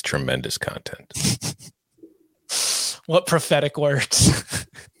sport, but it's tremendous content. What prophetic words.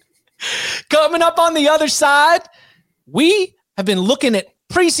 Coming up on the other side, we have been looking at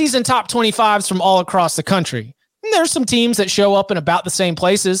preseason top 25s from all across the country. And there's some teams that show up in about the same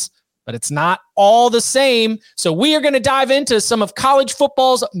places, but it's not all the same. So we are going to dive into some of college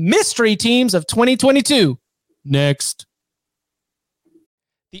football's mystery teams of 2022 next.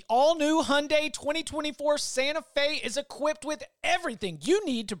 The all-new Hyundai 2024 Santa Fe is equipped with everything you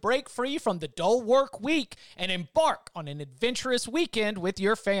need to break free from the dull work week and embark on an adventurous weekend with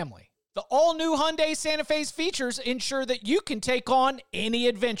your family. The all-new Hyundai Santa Fe's features ensure that you can take on any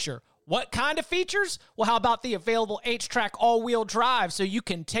adventure. What kind of features? Well, how about the available H-Track all-wheel drive so you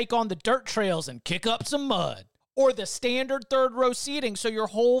can take on the dirt trails and kick up some mud? Or the standard third-row seating so your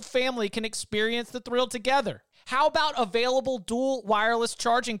whole family can experience the thrill together? How about available dual wireless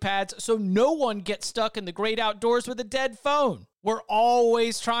charging pads so no one gets stuck in the great outdoors with a dead phone? We're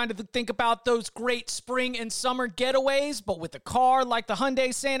always trying to think about those great spring and summer getaways, but with a car like the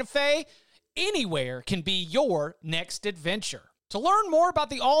Hyundai Santa Fe, anywhere can be your next adventure. To learn more about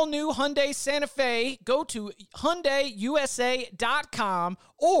the all-new Hyundai Santa Fe, go to HyundaiUSA.com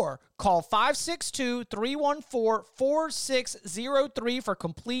or call 562-314-4603 for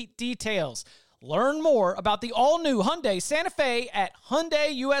complete details. Learn more about the all-new Hyundai Santa Fe at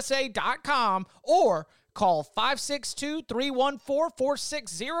HyundaiUSA.com or call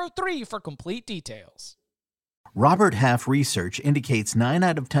 562-314-4603 for complete details. Robert Half research indicates 9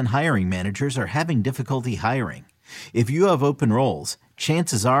 out of 10 hiring managers are having difficulty hiring. If you have open roles,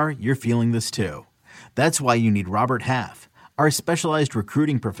 chances are you're feeling this too. That's why you need Robert Half. Our specialized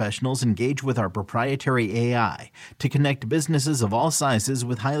recruiting professionals engage with our proprietary AI to connect businesses of all sizes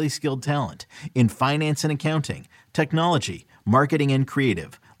with highly skilled talent in finance and accounting, technology, marketing and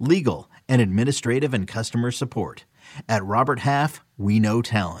creative, legal, and administrative and customer support. At Robert Half, we know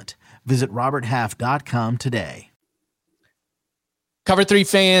talent. Visit roberthalf.com today. Cover 3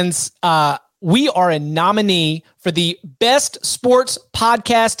 fans, we are a nominee for the Best Sports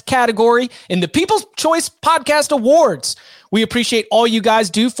Podcast category in the People's Choice Podcast Awards. We appreciate all you guys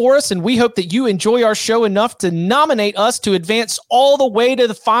do for us, and we hope that you enjoy our show enough to nominate us to advance all the way to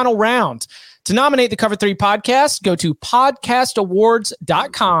the final round. To nominate the Cover 3 podcast, go to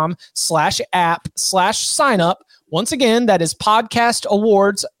podcastawards.com/app/signup. Once again, that is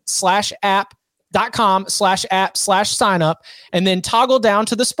podcastawards.com/app/sign up, and then toggle down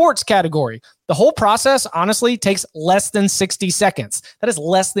to the sports category. The whole process, honestly, takes less than 60 seconds. That is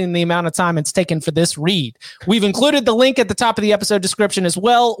less than the amount of time it's taken for this read. We've included the link at the top of the episode description as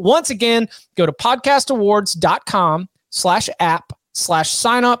well. Once again, go to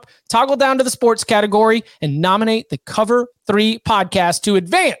podcastawards.com/app/sign up, toggle down to the sports category, and nominate the Cover 3 podcast to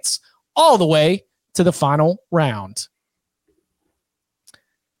advance all the way to the final round.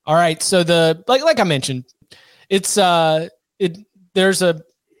 All right, so like I mentioned, it's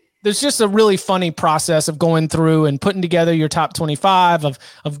there's just a really funny process of going through and putting together your top 25, of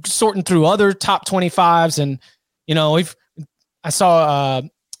sorting through other top 25s. And, you know, I saw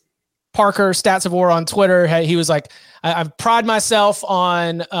Parker Stats of War on Twitter. He was like, I pride myself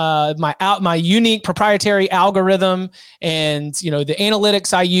on my unique proprietary algorithm and, you know, the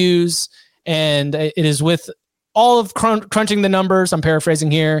analytics I use. And it is with all of crunching the numbers, I'm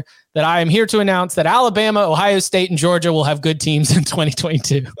paraphrasing here, that I am here to announce that Alabama, Ohio State, and Georgia will have good teams in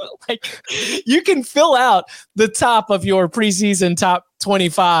 2022. Like, you can fill out the top of your preseason top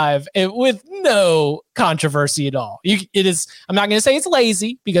 25 with no controversy at all. I'm not going to say it's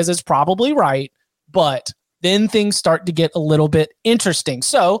lazy, because it's probably right, but then things start to get a little bit interesting.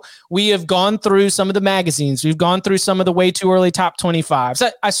 So we have gone through some of the magazines. We've gone through some of the way too early top 25s.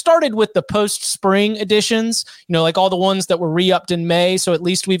 I started with the post-spring editions, you know, like all the ones that were re-upped in May. So at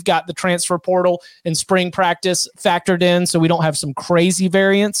least we've got the transfer portal and spring practice factored in, so we don't have some crazy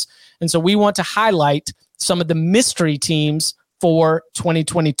variance. And so we want to highlight some of the mystery teams for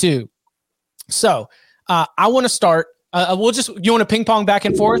 2022. So I want to start. You want to ping pong back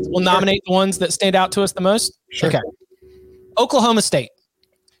and forth? We'll nominate the ones that stand out to us the most. Sure. Okay. Oklahoma State.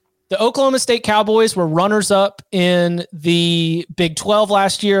 The Oklahoma State Cowboys were runners up in the Big 12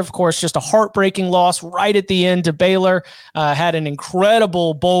 last year. Of course, just a heartbreaking loss right at the end to Baylor. Had an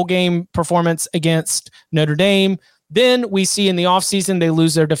incredible bowl game performance against Notre Dame. Then we see in the offseason, they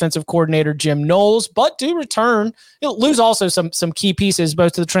lose their defensive coordinator, Jim Knowles, but do return. They'll lose also some key pieces,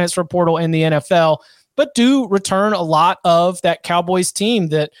 both to the transfer portal and the NFL, but do return a lot of that Cowboys team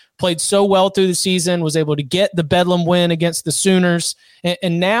that played so well through the season, was able to get the Bedlam win against the Sooners.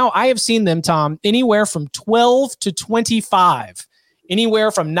 And now I have seen them, Tom, anywhere from 12 to 25, anywhere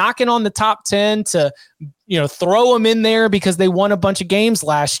from knocking on the top 10 to, you know, throw them in there because they won a bunch of games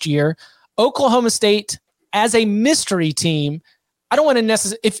last year. Oklahoma State as a mystery team, I don't want to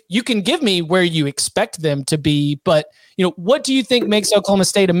necessarily, if you can give me where you expect them to be, but, you know, what do you think makes Oklahoma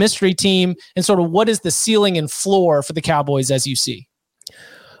State a mystery team, and sort of what is the ceiling and floor for the Cowboys as you see?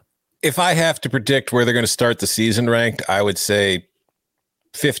 If I have to predict where they're going to start the season ranked, I would say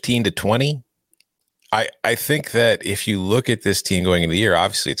 15 to 20. I think that if you look at this team going into the year,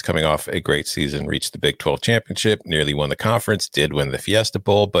 obviously it's coming off a great season, reached the Big 12 championship, nearly won the conference, did win the Fiesta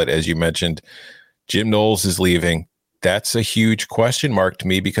Bowl. But as you mentioned, Jim Knowles is leaving. That's a huge question mark to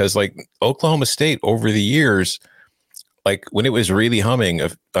me, because like Oklahoma State over the years, like when it was really humming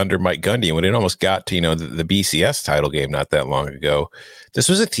under Mike Gundy, and when it almost got to, you know, the BCS title game not that long ago, this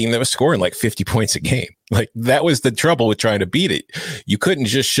was a team that was scoring like 50 points a game. Like that was the trouble with trying to beat it. You couldn't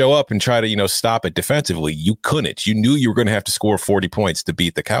just show up and try to, you know, stop it defensively. You couldn't. You knew you were going to have to score 40 points to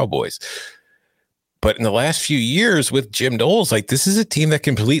beat the Cowboys. But in the last few years with Jim Knowles, like this is a team that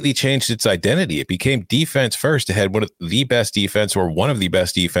completely changed its identity. It became defense first. It had one of the best defense, or one of the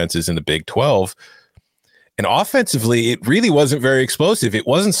best defenses in the Big 12. And offensively, it really wasn't very explosive. It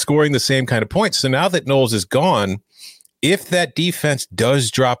wasn't scoring the same kind of points. So now that Knowles is gone, if that defense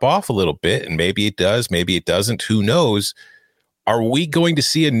does drop off a little bit, and maybe it does, maybe it doesn't, who knows, are we going to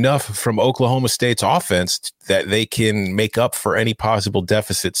see enough from Oklahoma State's offense that they can make up for any possible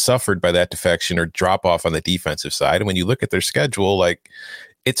deficit suffered by that defection or drop off on the defensive side? And when you look at their schedule, like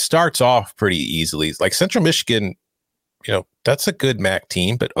it starts off pretty easily. Like Central Michigan, you know, that's a good MAC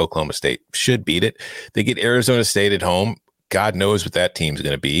team, but Oklahoma State should beat it. They get Arizona State at home. God knows what that team's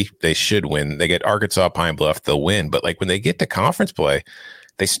going to be. They should win. They get Arkansas, Pine Bluff. They'll win. But like when they get to conference play,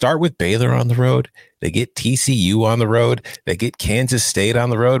 they start with Baylor on the road. They get TCU on the road. They get Kansas State on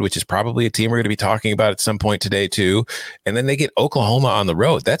the road, which is probably a team we're going to be talking about at some point today too. And then they get Oklahoma on the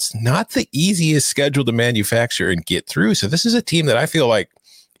road. That's not the easiest schedule to manufacture and get through. So this is a team that I feel like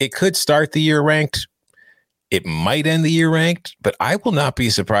it could start the year ranked. It might end the year ranked, but I will not be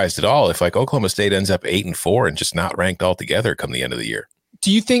surprised at all if like Oklahoma State ends up 8-4 and just not ranked altogether come the end of the year. Do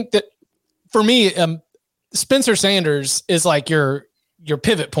you think that, for me, Spencer Sanders is like your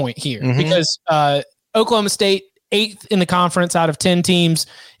pivot point here, because Oklahoma State 8th in the conference out of 10 teams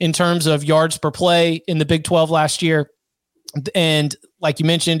in terms of yards per play in the Big 12 last year. And like you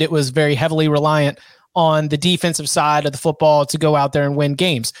mentioned, it was very heavily reliant on the defensive side of the football to go out there and win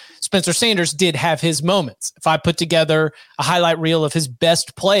games. Spencer Sanders did have his moments. If I put together a highlight reel of his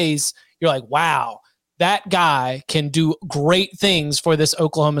best plays, you're like, wow, that guy can do great things for this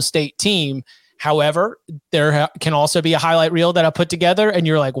Oklahoma State team. However, there can also be a highlight reel that I put together and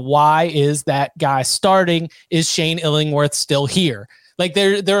you're like, why is that guy starting? Is Shane Illingworth still here? Like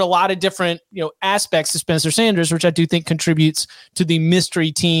there are a lot of different, aspects to Spencer Sanders, which I do think contributes to the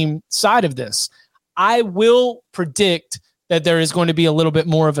mystery team side of this. I will predict that there is going to be a little bit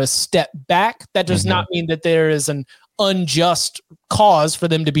more of a step back. That does not mean that there is an unjust cause for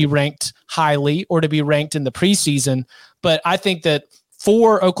them to be ranked highly or to be ranked in the preseason. But I think that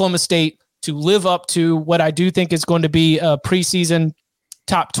for Oklahoma State to live up to what I do think is going to be a preseason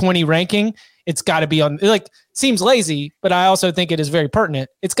top 20 ranking, it's got to be on, seems lazy, but I also think it is very pertinent.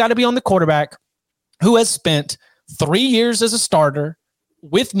 It's got to be on the quarterback who has spent 3 years as a starter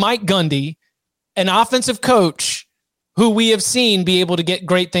with Mike Gundy, an offensive coach who we have seen be able to get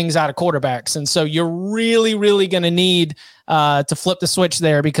great things out of quarterbacks. And so you're really, really going to need to flip the switch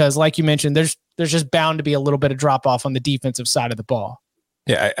there because, like you mentioned, there's just bound to be a little bit of drop off on the defensive side of the ball.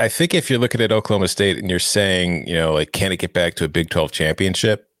 Yeah, I think if you're looking at Oklahoma State and you're saying, can it get back to a Big 12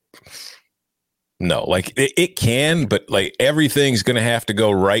 championship? No, it can, but everything's going to have to go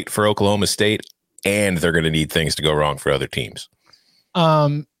right for Oklahoma State, and they're going to need things to go wrong for other teams.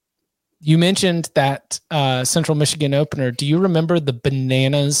 You mentioned that Central Michigan opener. Do you remember the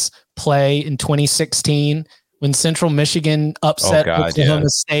Bananas play in 2016 when Central Michigan upset Oklahoma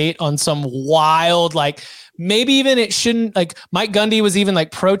State on some wild, maybe even it shouldn't, Mike Gundy was even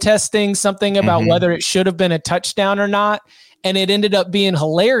protesting something about whether it should have been a touchdown or not. And it ended up being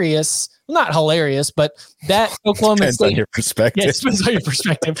hilarious. Not hilarious, but that Oklahoma State. On your perspective. Yeah, depends on your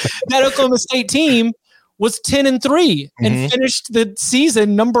perspective. That Oklahoma State team was 10-3 and finished the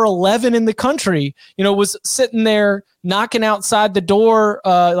season number 11 in the country. Was sitting there knocking outside the door,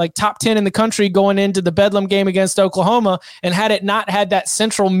 top 10 in the country going into the Bedlam game against Oklahoma. And had it not had that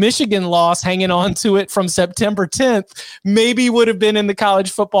Central Michigan loss hanging on to it from September 10th, maybe would have been in the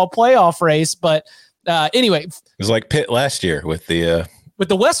college football playoff race. But anyway, it was like Pitt last year with the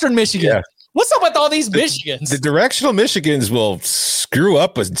Western Michigan. Yeah. What's up with all these Michigans? The directional Michigans will screw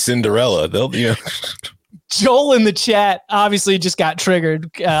up a Cinderella. They'll, Joel in the chat obviously just got triggered.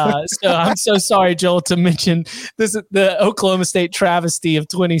 So I'm so sorry, Joel, to mention this is the Oklahoma State travesty of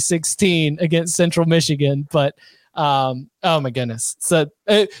 2016 against Central Michigan. But oh my goodness. So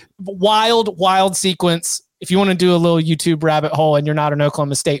wild sequence. If you want to do a little YouTube rabbit hole and you're not an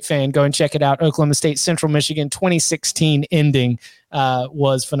Oklahoma State fan, go and check it out. Oklahoma State, Central Michigan 2016 ending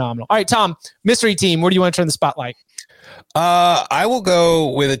was phenomenal. All right, Tom, mystery team. Where do you want to turn the spotlight? I will go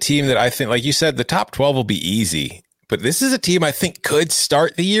with a team that I think, like you said, the top 12 will be easy. But this is a team I think could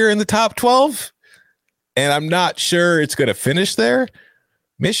start the year in the top 12. And I'm not sure it's going to finish there.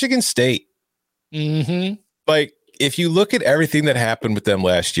 Michigan State. If you look at everything that happened with them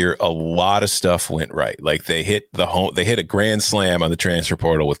last year, a lot of stuff went right. They hit a grand slam on the transfer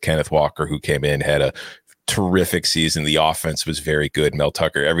portal with Kenneth Walker, who came in, had a terrific season. The offense was very good. Mel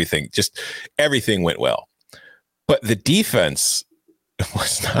Tucker, everything went well. But the defense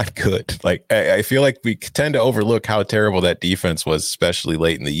was not good. I feel like we tend to overlook how terrible that defense was, especially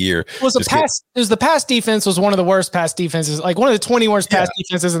late in the year. The pass defense was one of the worst pass defenses, one of the 20 worst pass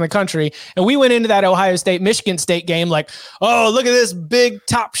defenses in the country. And we went into that Ohio State, Michigan State game oh, look at this big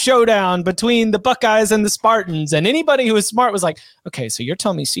top showdown between the Buckeyes and the Spartans. And anybody who was smart was like, okay, so you're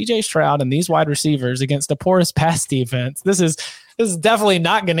telling me CJ Stroud and these wide receivers against the poorest pass defense. This is definitely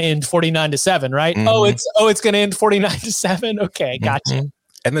not going to end 49-7, right? It's going to end 49-7. Okay, gotcha.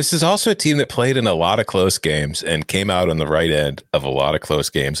 And this is also a team that played in a lot of close games and came out on the right end of a lot of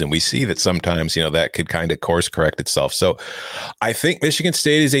close games. And we see that sometimes, that could kind of course correct itself. So I think Michigan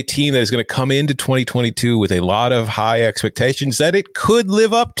State is a team that is going to come into 2022 with a lot of high expectations that it could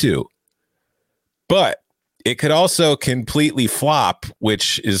live up to. But it could also completely flop,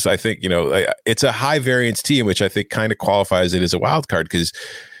 which is, I think, it's a high variance team, which I think kind of qualifies it as a wild card because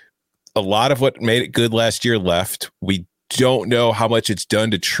a lot of what made it good last year left. We don't know how much it's done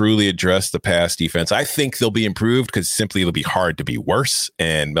to truly address the pass defense. I think they'll be improved because simply it'll be hard to be worse.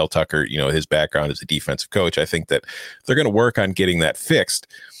 And Mel Tucker, his background as a defensive coach, I think that they're going to work on getting that fixed.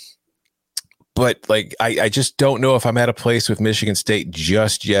 But I just don't know if I'm at a place with Michigan State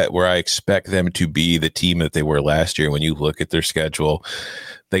just yet where I expect them to be the team that they were last year. When you look at their schedule,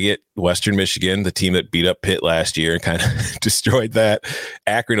 they get Western Michigan, the team that beat up Pitt last year and kind of destroyed that.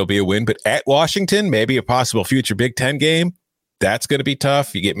 Akron will be a win, but at Washington, maybe a possible future Big Ten game. That's going to be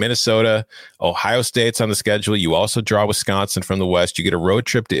tough. You get Minnesota, Ohio State's on the schedule. You also draw Wisconsin from the West. You get a road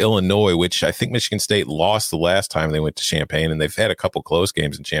trip to Illinois, which I think Michigan State lost the last time they went to Champaign, and they've had a couple close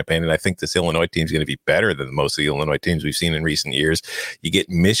games in Champaign. And I think this Illinois team is going to be better than most of the Illinois teams we've seen in recent years. You get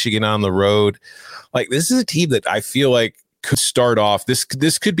Michigan on the road. Like, this is a team that I feel like could start off. This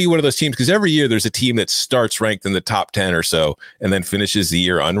could be one of those teams, because every year there's a team that starts ranked in the top 10 or so and then finishes the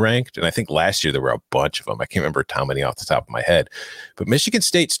year unranked. And I think last year there were a bunch of them. I can't remember how many off the top of my head, but Michigan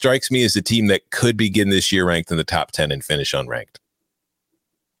State strikes me as a team that could begin this year ranked in the top 10 and finish unranked.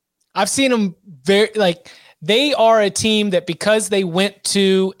 I've seen them they are a team that, because they went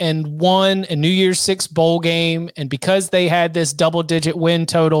to and won a New Year's Six bowl game, and because they had this double-digit win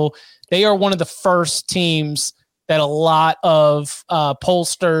total, they are one of the first teams that a lot of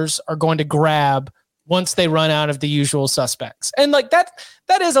pollsters are going to grab once they run out of the usual suspects. And like that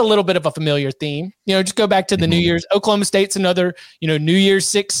is a little bit of a familiar theme. Just go back to the New Year's. Oklahoma State's another, New Year's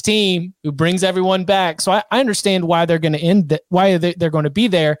Six team who brings everyone back. So I understand why they're going to why they're going to be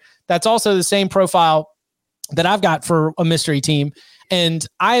there. That's also the same profile that I've got for a mystery team. And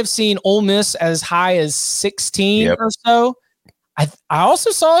I have seen Ole Miss as high as 16 or so. I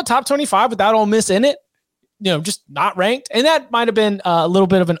also saw a top 25 without Ole Miss in it. Just not ranked. And that might have been a little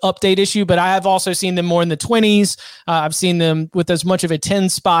bit of an update issue, but I have also seen them more in the 20s. I've seen them with as much of a 10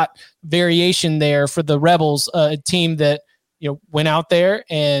 spot variation there for the Rebels, a team that, went out there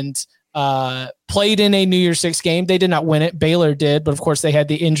and played in a New Year's Six game. They did not win it. Baylor did, but of course they had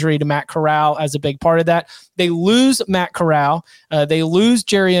the injury to Matt Corral as a big part of that. They lose Matt Corral. They lose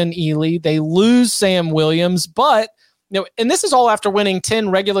Jerrion Ely. They lose Sam Williams, but and this is all after winning 10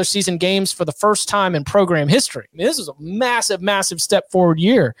 regular season games for the first time in program history. I mean, this is a massive, massive step forward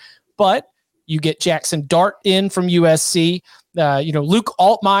year. But you get Jackson Dart in from USC. Luke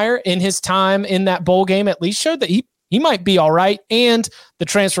Altmaier in his time in that bowl game at least showed that he might be all right. And the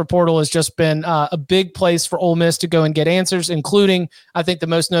transfer portal has just been a big place for Ole Miss to go and get answers, including, I think the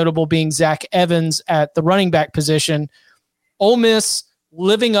most notable being Zach Evans at the running back position. Ole Miss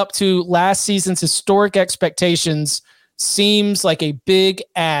living up to last season's historic expectations seems like a big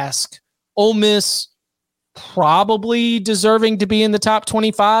ask. Ole Miss probably deserving to be in the top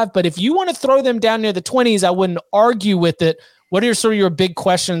 25, but if you want to throw them down near the 20s, I wouldn't argue with it. What are sort of your big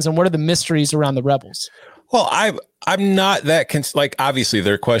questions, and what are the mysteries around the Rebels? Well, I'm not that obviously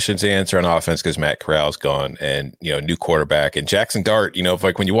there are questions to answer on offense because Matt Corral's gone, and new quarterback, and Jackson Dart.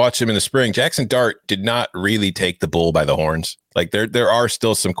 When you watch him in the spring, Jackson Dart did not really take the bull by the horns. Like there are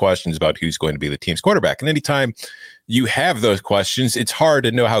still some questions about who's going to be the team's quarterback, and anytime you have those questions, it's hard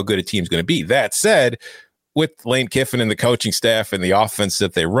to know how good a team's going to be. That said, with Lane Kiffin and the coaching staff and the offense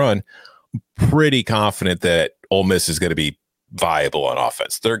that they run, pretty confident that Ole Miss is going to be viable on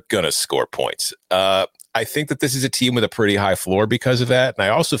offense. They're going to score points. I think that this is a team with a pretty high floor because of that. And I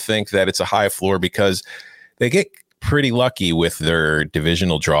also think that it's a high floor because they get pretty lucky with their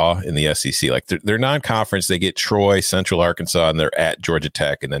divisional draw in the SEC. Like they're non-conference. They get Troy, Central Arkansas, and they're at Georgia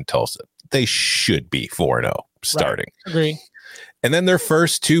Tech and then Tulsa. They should be 4-0 starting. Right. Agree. And then their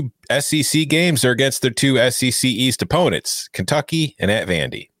first two SEC games are against their two SEC East opponents, Kentucky and at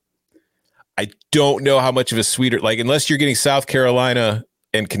Vandy. I don't know how much of a sweeter, unless you're getting South Carolina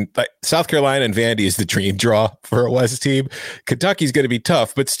and Vandy is the dream draw for a West team. Kentucky's going to be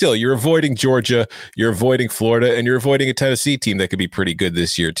tough, but still, you're avoiding Georgia, you're avoiding Florida, and you're avoiding a Tennessee team that could be pretty good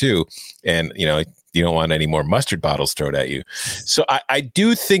this year too. And you don't want any more mustard bottles thrown at you. So I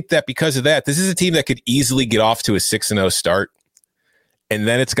do think that because of that, this is a team that could easily get off to a 6-0 start. And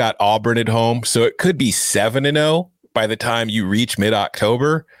then it's got Auburn at home. So it could be 7-0 by the time you reach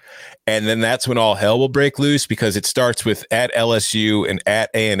mid-October. And then that's when all hell will break loose, because it starts with at LSU and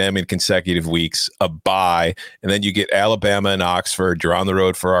at A&M in consecutive weeks, a bye, and then you get Alabama and Oxford. You're on the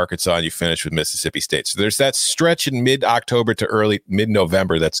road for Arkansas, and you finish with Mississippi State. So there's that stretch in mid-October to early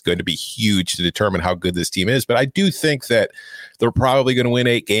mid-November that's going to be huge to determine how good this team is. But I do think that they're probably going to win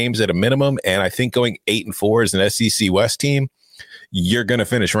 8 games at a minimum, and I think going 8-4 as an SEC West team, you're going to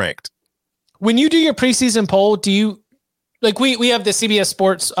finish ranked. When you do your preseason poll, do you we have the CBS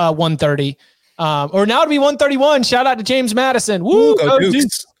Sports 130, or now it'll be 131. Shout out to James Madison. Woo, go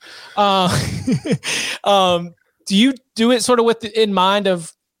Dukes. Do you do it sort of in mind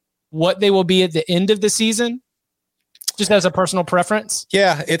of what they will be at the end of the season, just as a personal preference?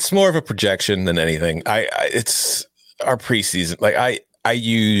 Yeah, it's more of a projection than anything. It's our preseason. I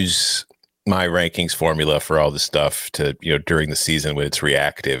use my rankings formula for all the stuff to during the season when it's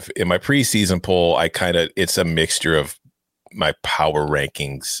reactive. In my preseason poll, it's a mixture of my power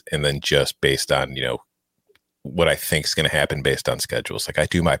rankings and then just based on what I think is going to happen based on schedules. Like I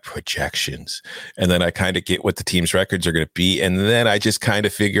do my projections and then I kind of get what the team's records are going to be. And then I just kind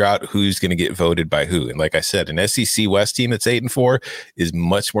of figure out who's going to get voted by who. And like I said, an SEC West team that's 8-4 is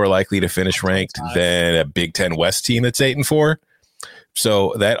much more likely to finish ranked than a Big Ten West team that's 8-4.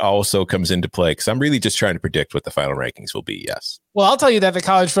 So that also comes into play because I'm really just trying to predict what the final rankings will be. Yes. Well, I'll tell you that the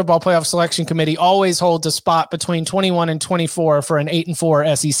College Football Playoff Selection Committee always holds a spot between 21 and 24 for an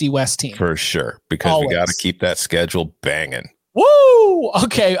 8-4 SEC West team. For sure. Because we got to keep that schedule banging. Woo!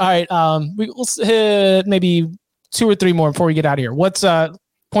 Okay. All right. We'll hit maybe 2 or 3 more before we get out of here. What's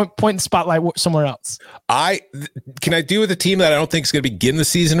point the spotlight somewhere else? Can I do with a team that I don't think is going to begin the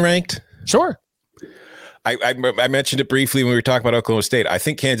season ranked? Sure. I mentioned it briefly when we were talking about Oklahoma State. I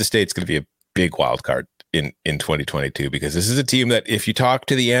think Kansas State's going to be a big wild card in 2022 because this is a team that if you talk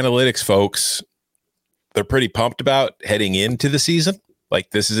to the analytics folks, they're pretty pumped about heading into the season.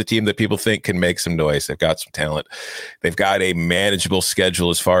 Like this is a team that people think can make some noise. They've got some talent. They've got a manageable schedule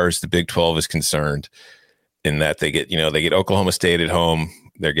as far as the Big 12 is concerned in that they get Oklahoma State at home.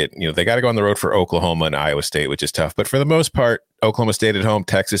 They got to go on the road for Oklahoma and Iowa State, which is tough. But for the most part, Oklahoma State at home,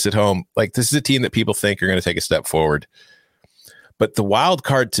 Texas at home, like this is a team that people think are going to take a step forward. But the wild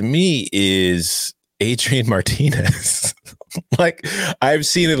card to me is Adrian Martinez. Like I've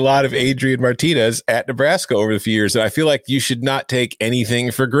seen a lot of Adrian Martinez at Nebraska over the few years. And I feel like you should not take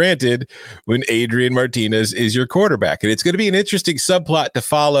anything for granted when Adrian Martinez is your quarterback. And it's going to be an interesting subplot to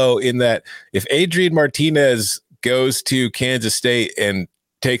follow in that if Adrian Martinez goes to Kansas State and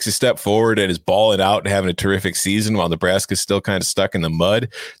takes a step forward and is balling out and having a terrific season while Nebraska's still kind of stuck in the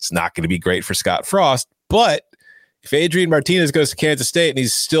mud, it's not going to be great for Scott Frost. But if Adrian Martinez goes to Kansas State and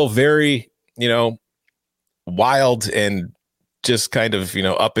he's still very, wild and just kind of,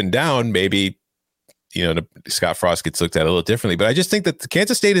 up and down, maybe, Scott Frost gets looked at a little differently. But I just think that the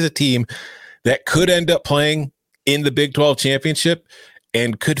Kansas State is a team that could end up playing in the Big 12 championship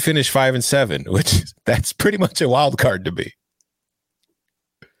and could finish 5-7, which that's pretty much a wild card to me.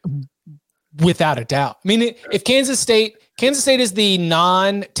 Without a doubt. I mean, if Kansas State is the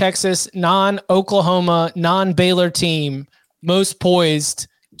non-Texas, non-Oklahoma, non-Baylor team most poised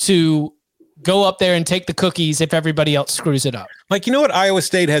to go up there and take the cookies if everybody else screws it up. Like, what Iowa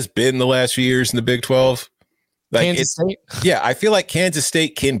State has been the last few years in the Big 12? Like Kansas State? Yeah, I feel like Kansas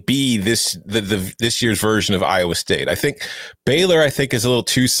State can be this year's version of Iowa State. I think Baylor, is a little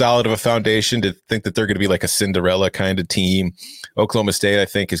too solid of a foundation to think that they're going to be like a Cinderella kind of team. Oklahoma State, I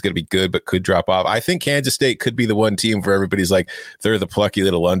think, is going to be good, but could drop off. I think Kansas State could be the one team where everybody's like, they're the plucky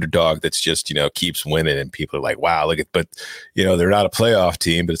little underdog that's just, keeps winning. And people are like, wow, but they're not a playoff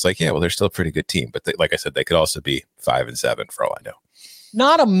team, but it's like, yeah, well, they're still a pretty good team. But like I said, they could also be 5-7 for all I know.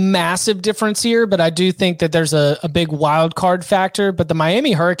 Not a massive difference here, but I do think that there's a big wild card factor. But the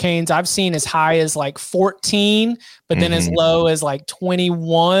Miami Hurricanes I've seen as high as like 14, but then as low as like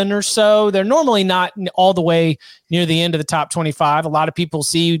 21 or so. They're normally not all the way near the end of the top 25. A lot of people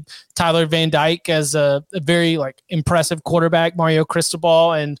see Tyler Van Dyke as a very impressive quarterback, Mario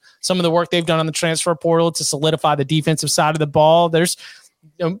Cristobal, and some of the work they've done on the transfer portal to solidify the defensive side of the ball. There's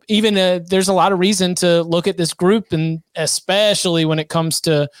a lot of reason to look at this group, and especially when it comes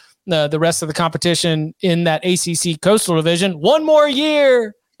to the rest of the competition in that ACC Coastal Division. One more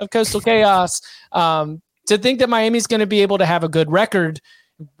year of Coastal Chaos. To think that Miami's going to be able to have a good record.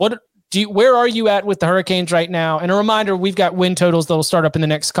 Where are you at with the Hurricanes right now? And a reminder, we've got win totals that will start up in the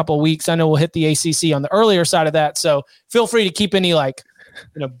next couple of weeks. I know we'll hit the ACC on the earlier side of that, so feel free to keep any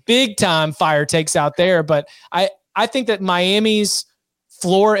big time fire takes out there. But I think that Miami's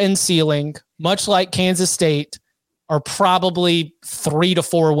floor and ceiling, much like Kansas State, are probably 3 to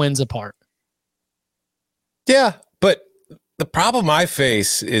 4 wins apart. Yeah, but the problem I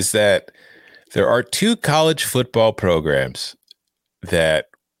face is that there are 2 college football programs that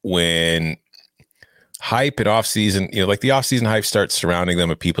when hype and offseason, the offseason hype starts surrounding them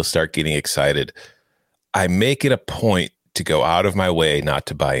and people start getting excited, I make it a point to go out of my way not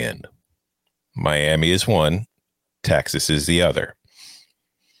to buy in. Miami is one, Texas is the other.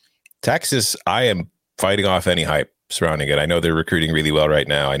 Texas, I am fighting off any hype surrounding it. I know they're recruiting really well right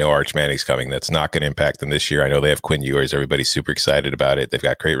now. I know Arch Manning's coming. That's not going to impact them this year. I know they have Quinn Ewers. Everybody's super excited about it. They've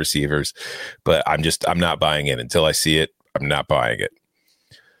got great receivers, but I'm not buying it until I see it. I'm not buying it.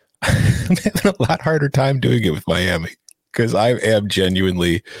 I'm having a lot harder time doing it with Miami because I am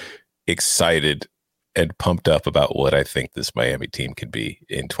genuinely excited and pumped up about what I think this Miami team can be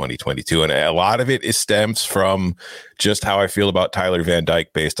in 2022. And a lot of it stems from just how I feel about Tyler Van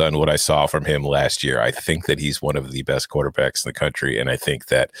Dyke based on what I saw from him last year. I think that he's one of the best quarterbacks in the country. And I think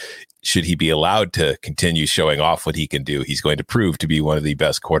that should he be allowed to continue showing off what he can do, he's going to prove to be one of the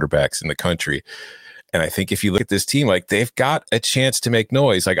best quarterbacks in the country. And I think if you look at this team, like they've got a chance to make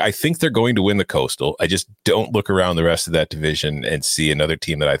noise. Like I think they're going to win the Coastal. I just don't look around the rest of that division and see another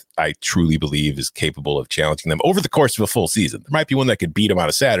team that I truly believe is capable of challenging them over the course of a full season. There might be one that could beat them on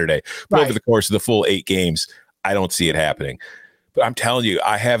a Saturday, but over the course of the full 8 games, I don't see it happening. But I'm telling you,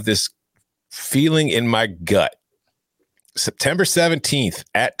 I have this feeling in my gut. September 17th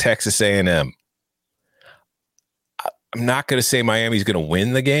at Texas A&M. I'm not going to say Miami's going to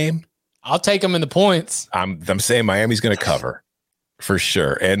win the game. I'll take them in the points. I'm saying Miami's going to cover for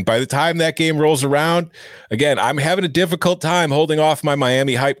sure. And by the time that game rolls around, again, I'm having a difficult time holding off my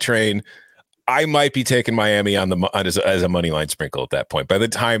Miami hype train. I might be taking Miami as a money line sprinkle at that point by the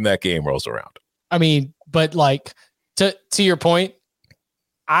time that game rolls around. I mean, but like to your point,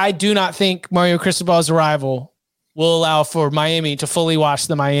 I do not think Mario Cristobal's arrival will allow for Miami to fully wash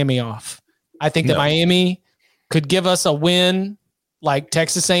the Miami off. I think that Miami could give us a win like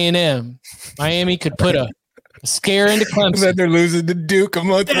Texas A&M. Miami could put a scare into Clemson. Then they're losing to Duke a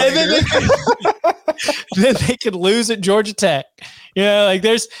month later. Then they could lose at Georgia Tech. Like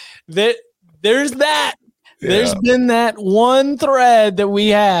there's that. There's been that one thread that we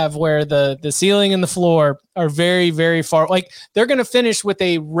have where the ceiling and the floor are very, very far. Like they're going to finish with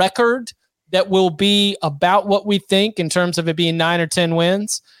a record that will be about what we think in terms of it being 9 or 10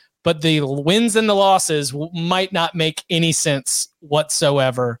 wins. But the wins and the losses might not make any sense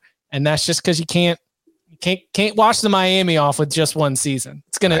whatsoever. And that's just because you can't wash the Miami off with just one season.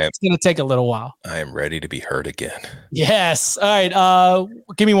 It's gonna take a little while. I am ready to be hurt again. Yes. All right.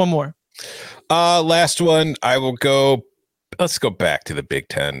 Give me one more. Last one. I will go. Let's go back to the Big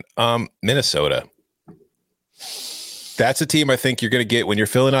Ten. Minnesota. That's a team I think you're going to get when you're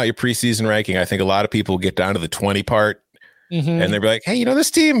filling out your preseason ranking. I think a lot of people get down to the 20 part. And they'll be like, hey,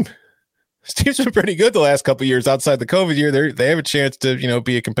 this team's been pretty good the last couple of years outside the COVID year. They have a chance to,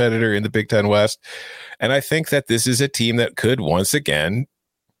 be a competitor in the Big Ten West. And I think that this is a team that could once again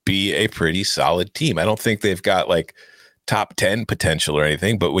be a pretty solid team. I don't think they've got like top 10 potential or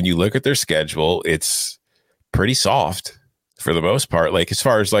anything, but when you look at their schedule, it's pretty soft for the most part. Like as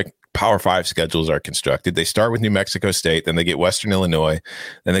far as like Power 5 schedules are constructed, they start with New Mexico State, then they get Western Illinois,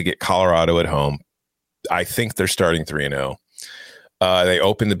 then they get Colorado at home. I think they're starting 3-0. They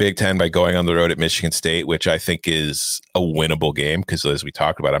open the Big Ten by going on the road at Michigan State, which I think is a winnable game because, as we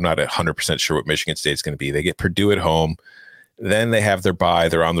talked about, I'm not 100% sure what Michigan State's going to be. They get Purdue at home. Then they have their bye.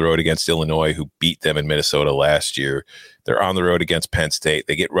 They're on the road against Illinois, who beat them in Minnesota last year. They're on the road against Penn State.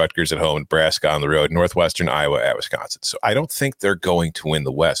 They get Rutgers at home, Nebraska on the road, Northwestern, Iowa at Wisconsin. So I don't think they're going to win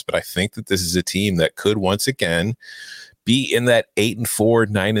the West, but I think that this is a team that could once again be in that 8-4,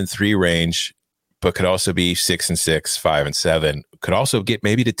 9-3 range, but could also be 6-6, 5-7. Could also get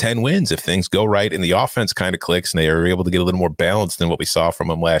maybe to 10 wins if things go right and the offense kind of clicks and they are able to get a little more balanced than what we saw from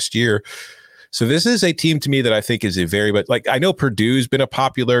them last year. So this is a team to me that I think is but I know Purdue's been a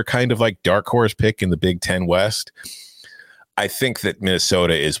popular kind of like dark horse pick in the Big Ten West. I think that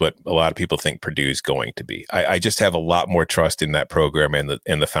Minnesota is what a lot of people think Purdue's going to be. I just have a lot more trust in that program and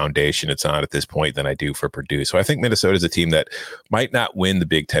the foundation it's on at this point than I do for Purdue. So I think Minnesota is a team that might not win the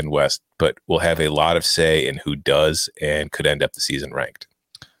Big Ten West, but will have a lot of say in who does and could end up the season ranked.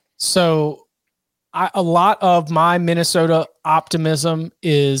 So a lot of my Minnesota optimism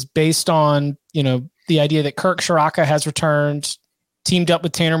is based on, the idea that Kirk Shiraka has returned, teamed up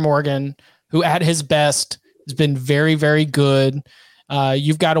with Tanner Morgan, who at his best has been very, very good.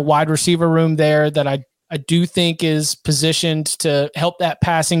 You've got a wide receiver room there that I do think is positioned to help that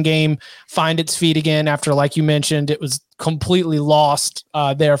passing game find its feet again after, like you mentioned, it was completely lost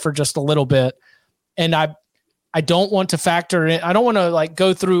there for just a little bit. And I don't want to factor in, I don't want to like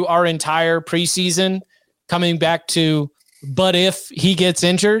go through our entire preseason coming back to, but if he gets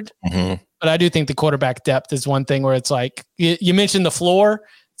injured, but I do think the quarterback depth is one thing where it's like, you mentioned the floor.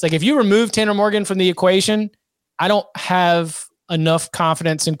 It's like, if you remove Tanner Morgan from the equation, I don't have enough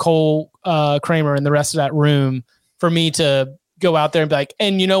confidence in Cole Kramer and the rest of that room for me to go out there and be like,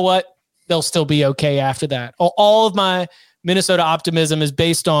 and you know what? They'll still be okay after that. All of my Minnesota optimism is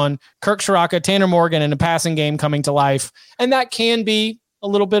based on Kirk Shiraka, Tanner Morgan, and a passing game coming to life. And that can be a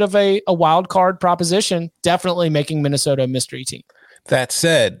little bit of a wild card proposition, definitely making Minnesota a mystery team. That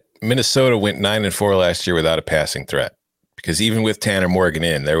said, Minnesota went 9-4 last year without a passing threat. Because even with Tanner Morgan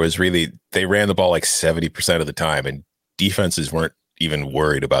in, they ran the ball like 70% of the time, and defenses weren't even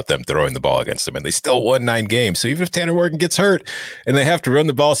worried about them throwing the ball against them, and they still won 9 games. So even if Tanner Morgan gets hurt and they have to run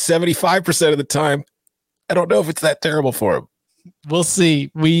the ball 75% of the time, I don't know if it's that terrible for him. We'll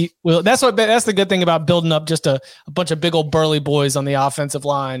see. We will. That's the good thing about building up just a bunch of big old burly boys on the offensive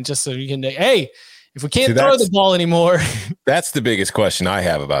line, just so you can, hey, if we can't throw the ball anymore. That's the biggest question I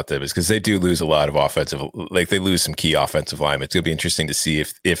have about them, is because they do lose a lot of offensive, like they lose some key offensive linemen. It's going to be interesting to see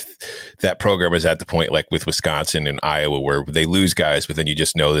if that program is at the point like with Wisconsin and Iowa where they lose guys, but then you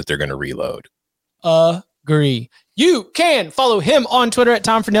just know that they're going to reload. Agree. You can follow him on Twitter at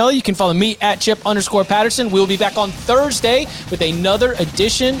Tom Fornelli. You can follow me at Chip_Patterson. We'll be back on Thursday with another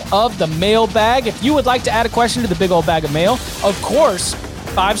edition of the Mailbag. If you would like to add a question to the big old bag of mail, of course,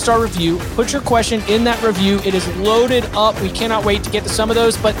 5-star review. Put your question in that review. It is loaded up. We cannot wait to get to some of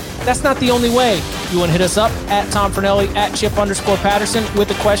those, but that's not the only way. You want to hit us up at Tom Fornelli at Chip_Patterson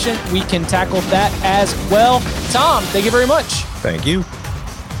with a question. We can tackle that as well. Tom, thank you very much. Thank you.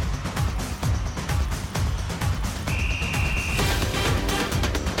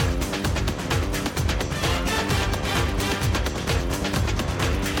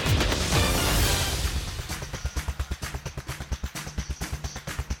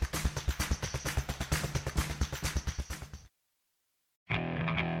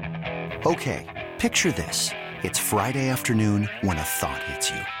 Okay, picture this. It's Friday afternoon when a thought hits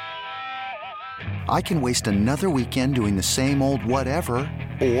you. I can waste another weekend doing the same old whatever,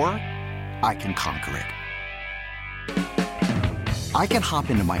 or I can conquer it. I can hop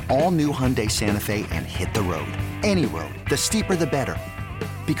into my all-new Hyundai Santa Fe and hit the road. Any road. The steeper, the better.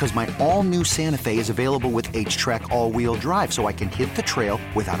 Because my all-new Santa Fe is available with H-Track all-wheel drive, so I can hit the trail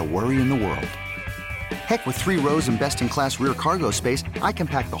without a worry in the world. Heck, with 3 rows and best-in-class rear cargo space, I can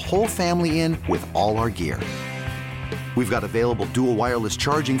pack the whole family in with all our gear. We've got available dual wireless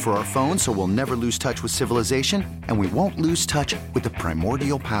charging for our phones, so we'll never lose touch with civilization, and we won't lose touch with the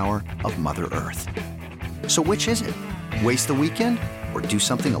primordial power of Mother Earth. So which is it? Waste the weekend or do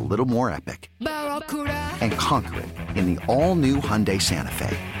something a little more epic? And conquer it in the all-new Hyundai Santa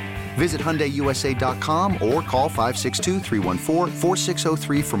Fe. Visit HyundaiUSA.com or call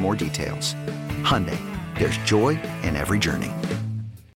 562-314-4603 for more details. Hyundai, there's joy in every journey.